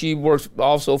 but she works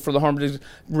also for the harm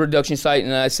reduction site.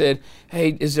 And I said,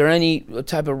 hey, is there any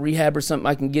type of rehab or something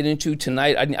I can get into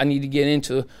tonight? I need to get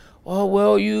into. Oh,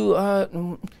 well, you,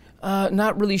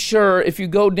 not really sure. If you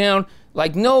go down,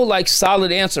 no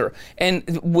solid answer.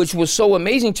 And which was so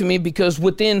amazing to me, because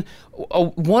within a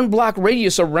 1 block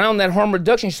radius around that harm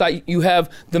reduction site, you have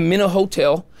the Minna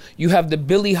Hotel, you have the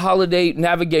Billie Holiday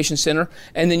Navigation Center,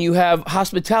 and then you have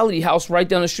Hospitality House right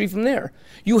down the street from there.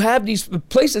 You have these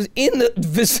places in the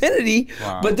vicinity,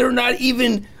 wow, but they're not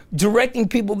even directing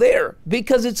people there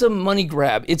because it's a money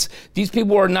grab. These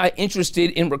people are not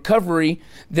interested in recovery.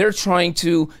 They're trying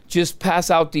to just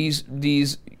pass out these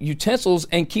utensils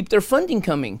and keep their funding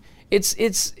coming. It's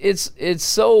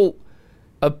so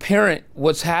apparent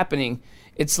what's happening.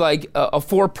 It's like a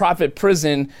for-profit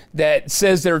prison that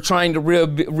says they're trying to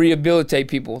rehabilitate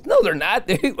people. No, they're not.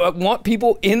 They want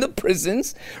people in the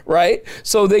prisons, right?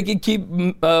 So they can keep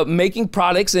making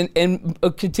products and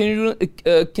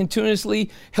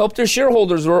continuously help their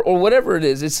shareholders or whatever it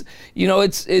is.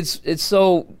 It's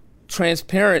so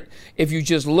transparent if you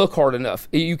just look hard enough.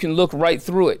 You can look right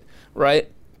through it, right?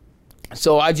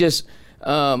 So I just,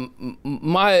 in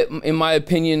my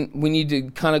opinion, we need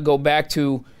to kind of go back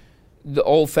to the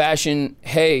old-fashioned,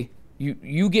 hey,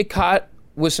 you get caught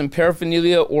with some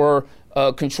paraphernalia or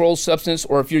a controlled substance,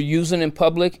 or if you're using in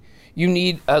public, you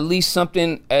need at least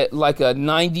something like a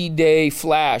 90-day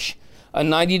flash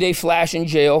in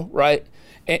jail, right?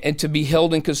 And to be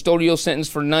held in custodial sentence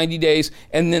for 90 days.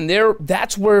 And then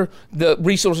that's where the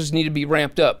resources need to be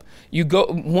ramped up. You go,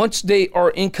 once they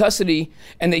are in custody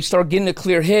and they start getting a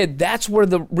clear head, that's where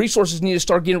the resources need to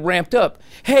start getting ramped up.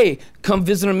 Hey, come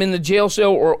visit them in the jail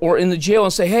cell or in the jail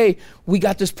and say, hey, we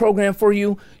got this program for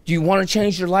you. Do you want to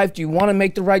change your life? Do you want to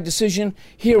make the right decision?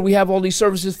 Here, we have all these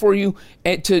services for you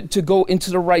and to go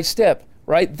into the right step.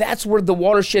 Right? That's where the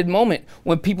watershed moment,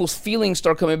 when people's feelings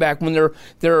start coming back, when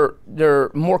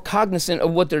they're more cognizant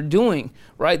of what they're doing,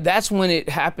 right? That's when it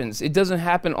happens. It doesn't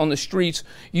happen on the streets.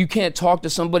 You can't talk to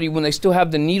somebody when they still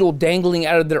have the needle dangling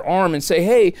out of their arm and say,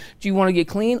 hey, do you want to get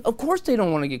clean? Of course they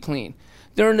don't want to get clean.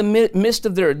 They're in the midst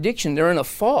of their addiction. They're in a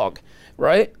fog,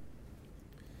 right?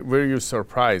 Were you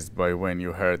surprised by when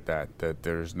you heard that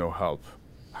there's no help?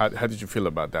 How did you feel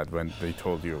about that when they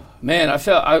told you? Man, I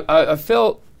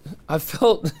felt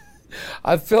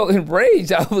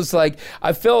enraged.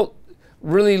 I felt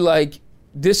really like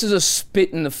this is a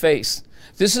spit in the face.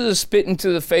 This is a spit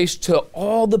into the face to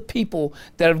all the people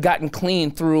that have gotten clean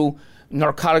through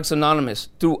Narcotics Anonymous,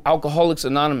 through Alcoholics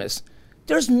Anonymous.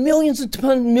 There's millions of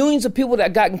people that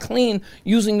have gotten clean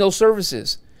using those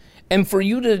services. And for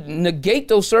you to negate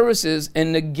those services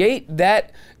and negate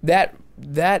that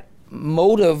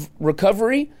mode of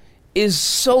recovery is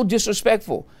so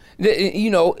disrespectful.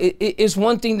 It's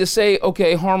one thing to say,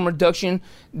 okay, harm reduction,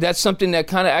 that's something that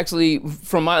kind of actually,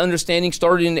 from my understanding,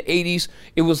 started in the 80s.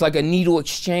 It was like a needle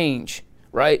exchange,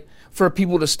 right? For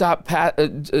people to stop,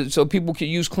 so people could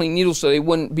use clean needles so they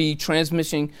wouldn't be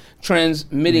transmitting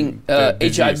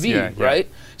HIV, yeah, right?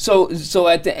 Yeah. So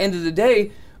at the end of the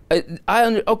day,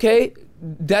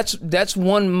 that's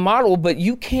one model, but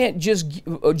you can't just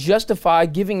justify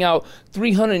giving out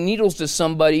 300 needles to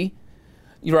somebody,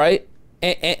 right?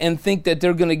 And think that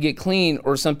they're going to get clean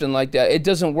or something like that. It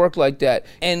doesn't work like that.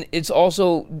 And it's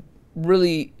also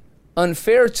really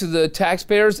unfair to the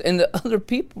taxpayers and the other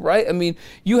people, right? I mean,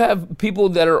 you have people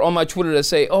that are on my Twitter that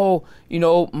say, oh,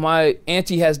 my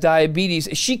auntie has diabetes.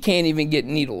 She can't even get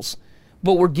needles.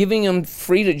 But we're giving them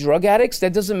free to drug addicts?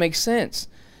 That doesn't make sense.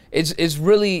 it's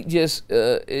really just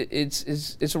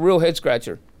it's a real head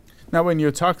scratcher. Now, when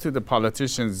you talk to the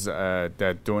politicians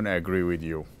that don't agree with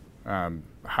you,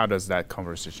 how does that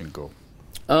conversation go?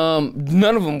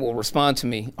 None of them will respond to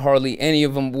me. Hardly any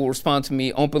of them will respond to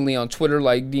me openly on Twitter,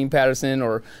 like Dean Patterson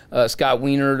or Scott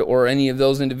Wiener or any of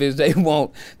those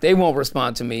individuals. They won't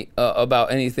respond to me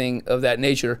about anything of that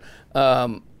nature.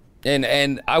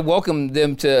 And I welcome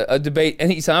them to a debate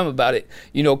anytime about it,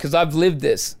 you know, because I've lived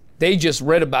this. They just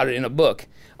read about it in a book.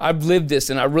 I've lived this,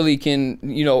 and I really can,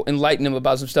 you know, enlighten them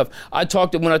about some stuff. When I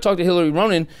talked to Hillary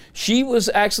Ronan, she was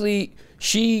actually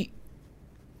she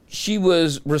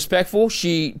was respectful.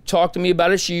 She talked to me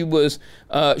about it. She was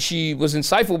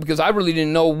insightful, because I really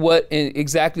didn't know what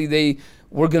exactly they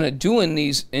were going to do in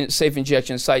these safe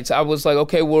injection sites. I was like,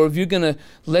 okay, well, if you're going to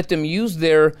let them use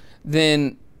there,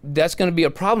 then that's going to be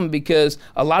a problem, because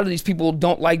a lot of these people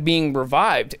don't like being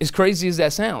revived, as crazy as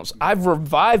that sounds. I've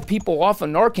revived people off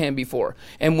of Narcan before,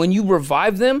 and when you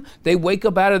revive them, they wake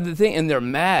up out of the thing and they're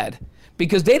mad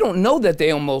because they don't know that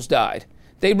they almost died.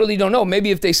 They really don't know.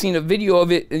 Maybe if they've seen a video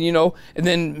of it, you know, and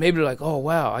then maybe they're like, oh,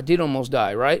 wow, I did almost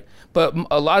die, right? But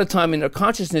a lot of time in their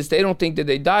consciousness, they don't think that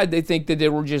they died. They think that they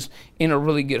were just in a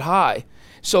really good high.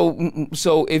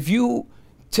 So if you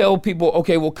tell people,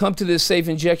 okay, well, come to this safe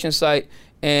injection site,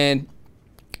 and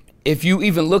if you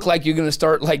even look like you're going to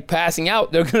start like passing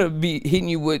out, they're going to be hitting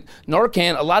you with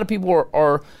Narcan. A lot of people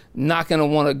are not going to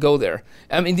want to go there.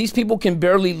 I mean, these people can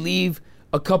barely leave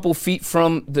a couple feet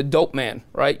from the dope man,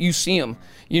 right? You see them,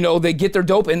 you know, they get their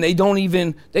dope and they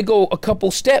go a couple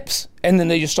steps and then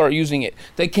they just start using it.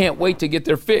 They can't wait to get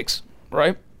their fix,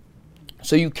 right?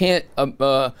 So you can't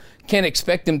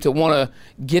expect them to want to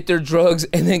get their drugs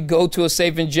and then go to a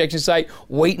safe injection site,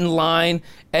 wait in line.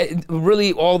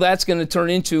 Really, all that's going to turn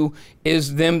into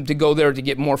is them to go there to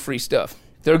get more free stuff.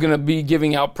 They're going to be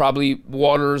giving out probably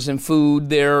waters and food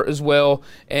there as well,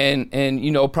 and you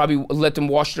know, probably let them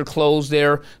wash their clothes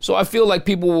there. So I feel like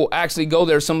people will actually go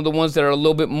there. Some of the ones that are a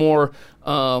little bit more,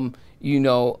 you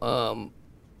know,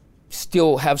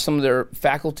 still have some of their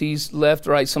faculties left,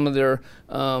 right? Some of their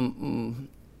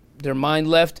mind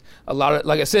left. A lot of,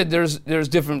 like I said, there's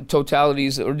different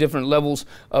totalities or different levels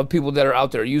of people that are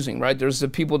out there using, right? There's the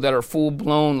people that are full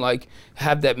blown, like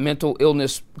have that mental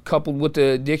illness coupled with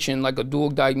the addiction, like a dual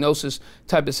diagnosis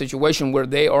type of situation where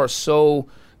they are so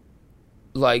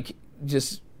like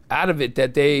just out of it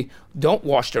that they don't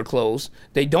wash their clothes,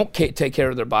 they don't take care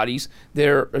of their bodies, they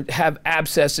have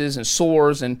abscesses and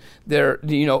sores, and they're,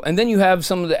 you know, and then you have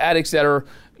some of the addicts that are,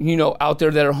 you know, out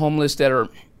there that are homeless, that are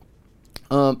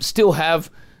still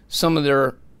have some of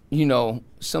their, you know,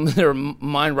 some of their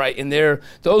mind right in there.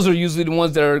 Those are usually the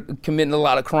ones that are committing a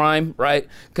lot of crime, right?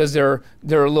 Because they're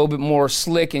a little bit more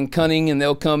slick and cunning, and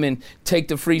they'll come and take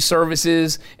the free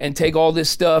services and take all this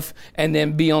stuff and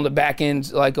then be on the back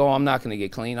end like, oh, I'm not going to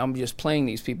get clean. I'm just playing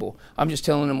these people. I'm just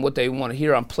telling them what they want to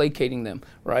hear. I'm placating them,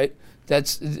 right?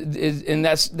 That's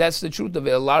the truth of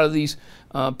it. A lot of these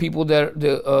people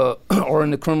that are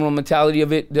in the criminal mentality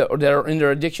of it, that are in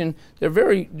their addiction, they're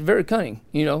very, very cunning.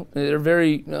 You know, they're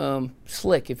very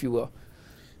slick, if you will.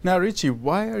 Now, Ricci,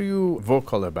 why are you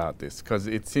vocal about this? Because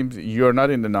it seems you're not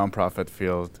in the nonprofit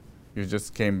field. You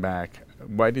just came back.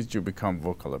 Why did you become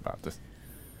vocal about this?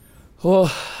 Well,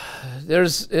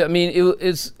 it's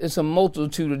a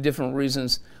multitude of different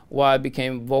reasons why I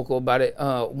became vocal about it.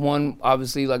 One,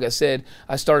 obviously, like I said,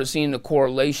 I started seeing the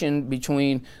correlation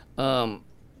between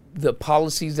the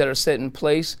policies that are set in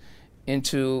place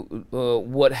into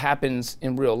what happens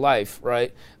in real life,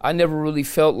 right? I never really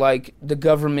felt like the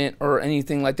government or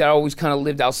anything like that. I always kind of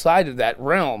lived outside of that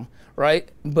realm, right?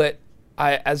 But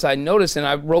as I noticed, and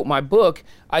I wrote my book,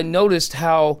 I noticed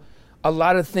how a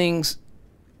lot of things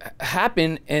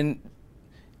happen, and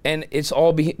it's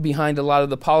all behind a lot of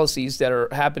the policies that are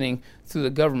happening through the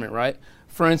government, right?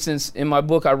 For instance, in my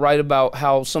book, I write about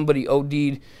how somebody OD'd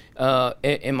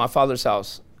in my father's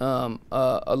house.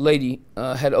 A lady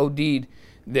had OD'd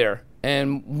there.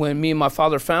 And when me and my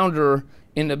father found her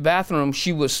in the bathroom,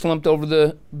 she was slumped over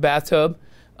the bathtub,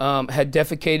 had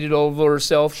defecated over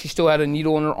herself. She still had a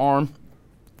needle in her arm.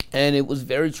 And it was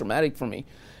very traumatic for me.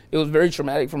 It was very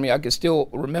traumatic for me. I could still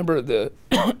remember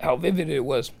how vivid it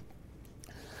was.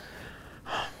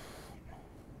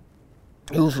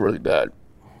 It was really bad.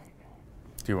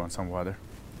 Do you want some water?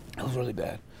 It was really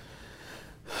bad.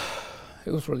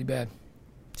 It was really bad.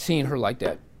 Seeing her like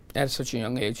that at such a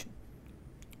young age.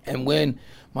 And when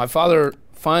my father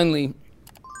finally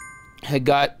had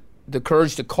got the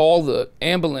courage to call the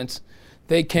ambulance,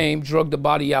 they came, drugged the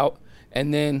body out,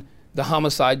 and then the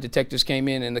homicide detectives came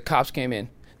in and the cops came in.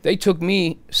 They took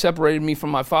me, separated me from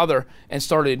my father, and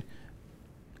started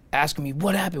asking me,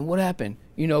 what happened? What happened?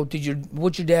 You know,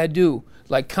 what'd your dad do?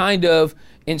 Like kind of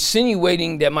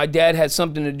insinuating that my dad had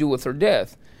something to do with her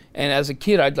death. And as a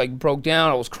kid, I like broke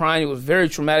down. I was crying. It was a very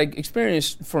traumatic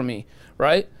experience for me,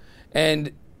 right?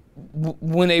 And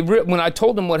when I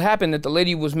told them what happened, that the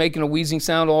lady was making a wheezing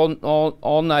sound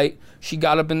all night. She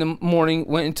got up in the morning,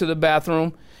 went into the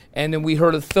bathroom, and then we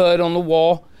heard a thud on the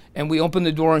wall, and we opened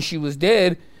the door, and she was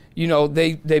dead. You know,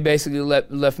 they basically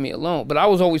left me alone. But I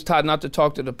was always taught not to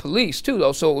talk to the police too,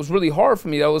 though. So it was really hard for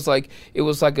me. It was like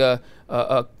a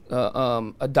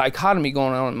dichotomy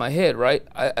going on in my head, right?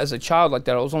 As a child like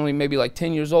that, I was only maybe like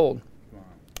 10 years old. Wow.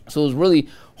 So it was really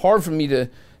hard for me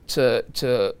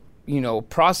to you know,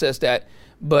 process that.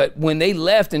 But when they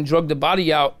left and drug the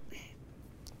body out,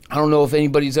 I don't know if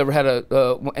anybody's ever had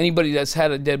anybody that's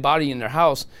had a dead body in their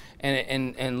house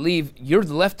and leave, you're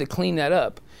left to clean that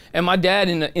up. And my dad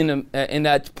in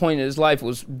that point in his life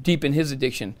was deep in his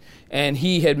addiction, and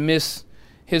he had missed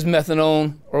his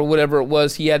methadone or whatever it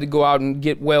was. He had to go out and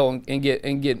get well and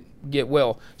get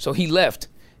well. So he left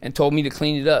and told me to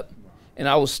clean it up. And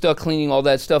I was stuck cleaning all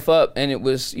that stuff up, and it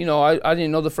was, you know, I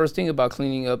didn't know the first thing about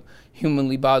cleaning up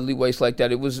humanly bodily waste like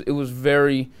that. It was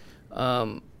very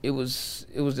it was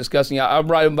disgusting. I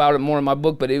write about it more in my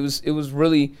book, but it was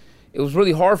really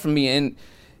hard for me. And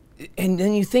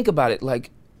then you think about it, like,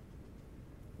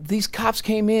 these cops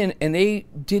came in and they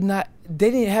didn't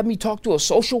have me talk to a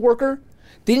social worker.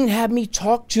 They didn't have me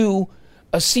talk to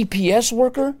a CPS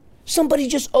worker. Somebody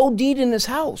just OD'd in this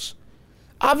house.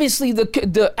 Obviously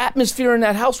the atmosphere in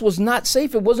that house was not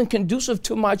safe. It wasn't conducive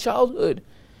to my childhood.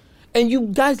 And you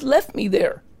guys left me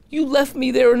there. You left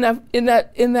me there in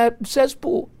that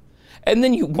cesspool. And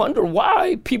then you wonder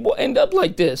why people end up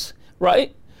like this,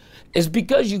 right? It's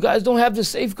because you guys don't have the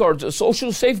safeguards, the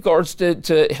social safeguards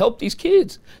to help these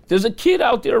kids. There's a kid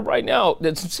out there right now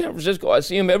that's in San Francisco. I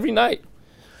see him every night.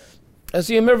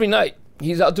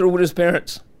 He's out there with his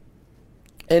parents.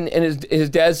 And his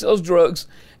dad sells drugs,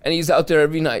 and he's out there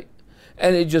every night.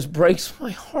 And it just breaks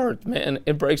my heart, man.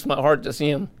 It breaks my heart to see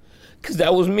him. Because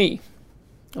that was me,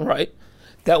 all right?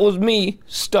 That was me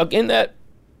stuck in that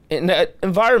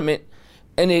environment.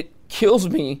 And it kills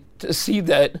me to see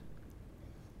that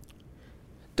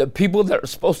the people that are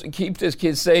supposed to keep this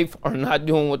kid safe are not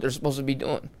doing what they're supposed to be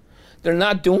doing. They're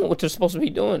not doing what they're supposed to be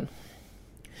doing.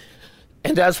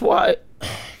 And that's why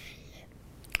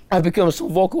I've become so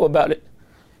vocal about it,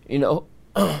 you know.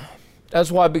 That's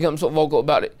why I become so vocal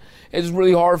about it. It's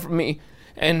really hard for me.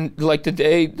 And like the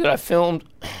day that I filmed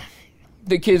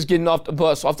the kids getting off the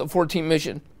bus, off the 14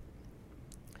 mission,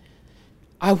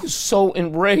 I was so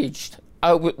enraged.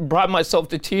 I brought myself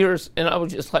to tears, and I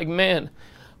was just like, man,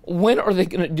 when are they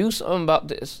going to do something about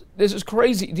this? This is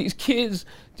crazy. These kids,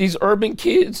 these urban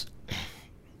kids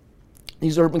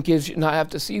should not have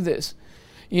to see this.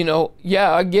 You know,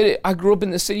 yeah, I get it. I grew up in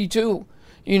the city too.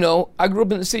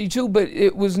 But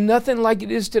it was nothing like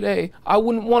it is today. I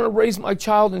wouldn't want to raise my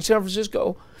child in San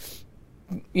Francisco.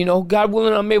 You know, God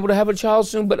willing, I'm able to have a child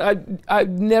soon, but I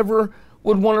never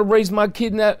would want to raise my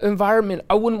kid in that environment.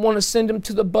 I wouldn't want to send him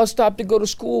to the bus stop to go to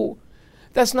school.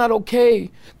 That's not okay.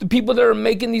 The people that are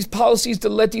making these policies to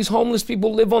let these homeless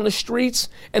people live on the streets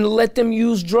and let them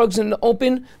use drugs in the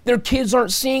open, their kids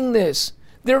aren't seeing this.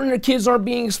 Their kids aren't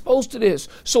being exposed to this.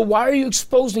 So why are you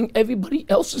exposing everybody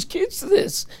else's kids to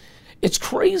this? It's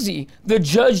crazy. The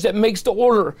judge that makes the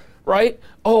order, right?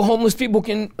 Oh, homeless people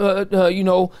can,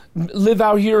 live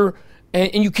out here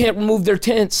and you can't remove their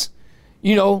tents.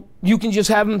 You know, you can just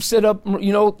have them set up,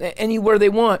 anywhere they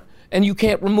want, and you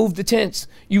can't remove the tents.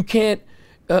 You can't,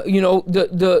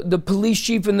 the police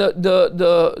chief and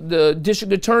the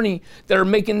district attorney that are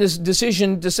making this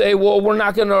decision to say, well, we're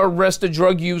not going to arrest the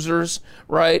drug users,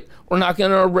 right? We're not going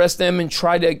to arrest them and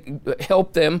try to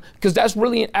help them, because that's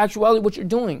really in actuality what you're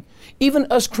doing. Even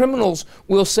us criminals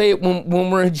will say it when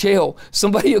we're in jail.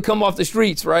 Somebody will come off the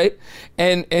streets, right?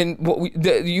 And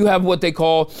you have what they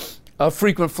call a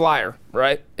frequent flyer,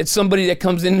 right? It's somebody that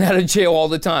comes in and out of jail all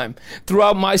the time.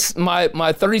 Throughout my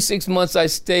 36 months I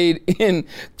stayed in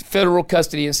federal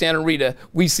custody in Santa Rita,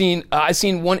 I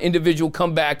seen one individual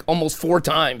come back almost 4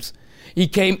 times. He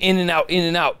came in and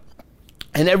out.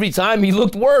 And every time he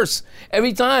looked worse,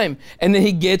 every time. And then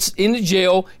he gets into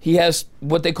jail. He has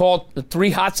what they call 3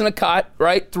 hots and a cot,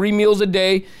 right? 3 meals a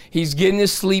day. He's getting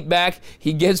his sleep back.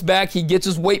 He gets back. He gets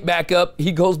his weight back up.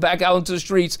 He goes back out into the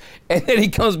streets. And then he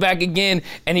comes back again.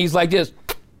 And he's like this.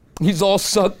 He's all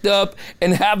sucked up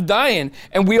and half dying.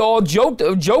 And we all joke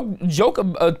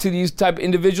to these type of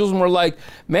individuals. And we're like,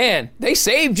 man, they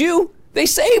saved you. They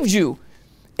saved you.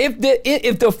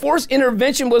 If the forced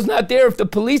intervention was not there, if the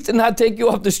police did not take you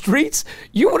off the streets,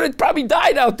 you would have probably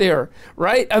died out there,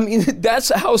 right? I mean, that's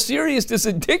how serious this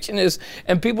addiction is,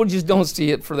 and people just don't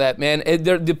see it for that, man. And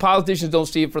the politicians don't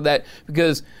see it for that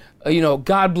because,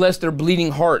 God bless their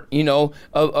bleeding heart,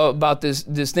 about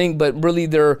this thing, but really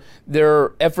their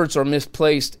efforts are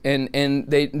misplaced, and I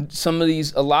would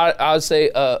say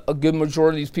a good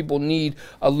majority of these people need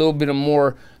a little bit of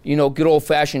more, good old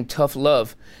fashioned tough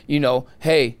love.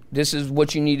 Hey, this is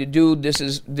what you need to do. This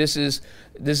is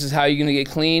how you're gonna get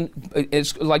clean.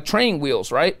 It's like training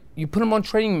wheels, right? You put them on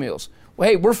training wheels. Well,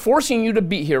 hey, we're forcing you to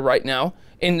be here right now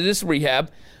in this rehab.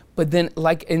 But then,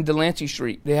 like in Delancey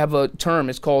Street, they have a term.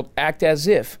 It's called act as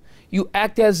if. You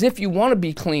act as if you want to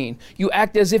be clean. You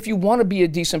act as if you want to be a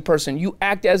decent person. You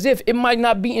act as if. It might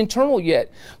not be internal yet,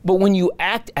 but when you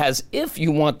act as if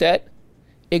you want that,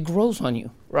 it grows on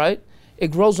you, right?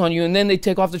 It grows on you, and then they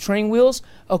take off the training wheels.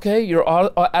 Okay, you're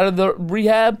out of the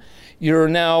rehab. You're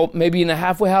now maybe in a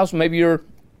halfway house. Maybe you're,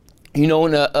 in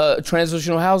a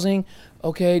transitional housing.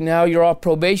 Okay, now you're off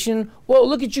probation. Well,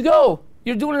 look at you go.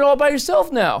 You're doing it all by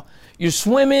yourself now. You're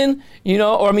swimming,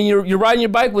 you're riding your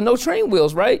bike with no training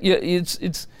wheels, right?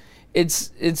 It's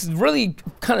really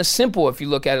kind of simple if you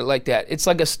look at it like that. It's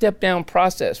like a step down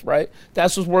process, right?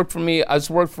 That's what's worked for me.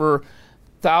 It's worked for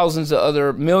thousands of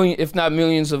other if not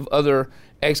millions of other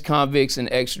ex-convicts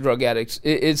and ex-drug addicts.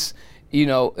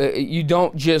 You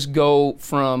don't just go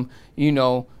from,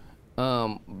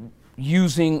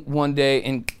 using one day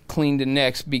and clean the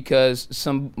next because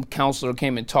some counselor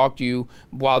came and talked to you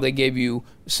while they gave you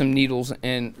some needles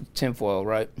and tinfoil,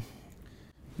 right?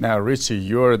 Now, Ricci,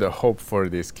 you're the hope for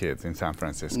these kids in San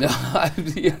Francisco. No,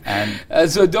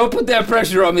 so don't put that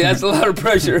pressure on me. That's a lot of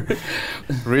pressure.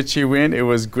 Ricci Wynne, it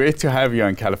was great to have you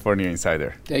on California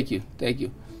Insider. Thank you.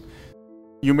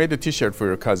 You made a t-shirt for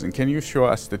your cousin. Can you show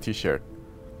us the t-shirt?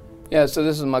 Yeah, so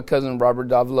this is my cousin, Robert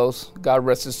Davalos. God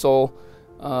rest his soul.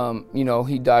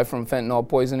 He died from fentanyl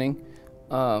poisoning.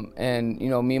 And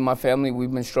me and my family,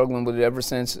 we've been struggling with it ever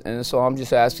since. And so I'm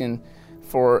just asking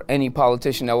for any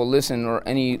politician that will listen or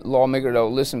any lawmaker that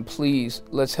will listen, please,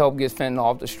 let's help get fentanyl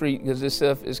off the street because this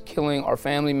stuff is killing our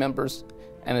family members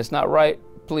and it's not right.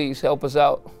 Please help us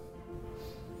out.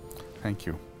 Thank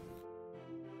you.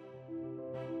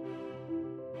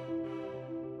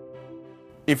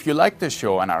 If you like the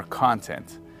show and our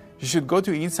content, you should go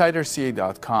to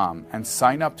insiderca.com and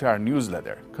sign up to our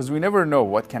newsletter because we never know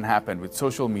what can happen with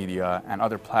social media and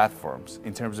other platforms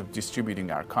in terms of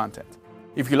distributing our content.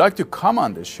 If you'd like to come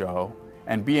on the show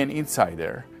and be an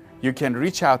insider, you can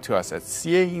reach out to us at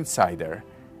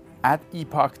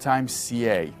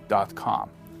cainsider@epochtimesca.com.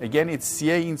 Again, it's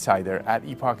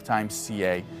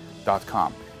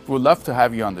cainsider@epochtimesca.com. We would love to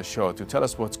have you on the show to tell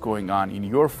us what's going on in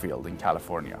your field in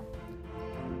California.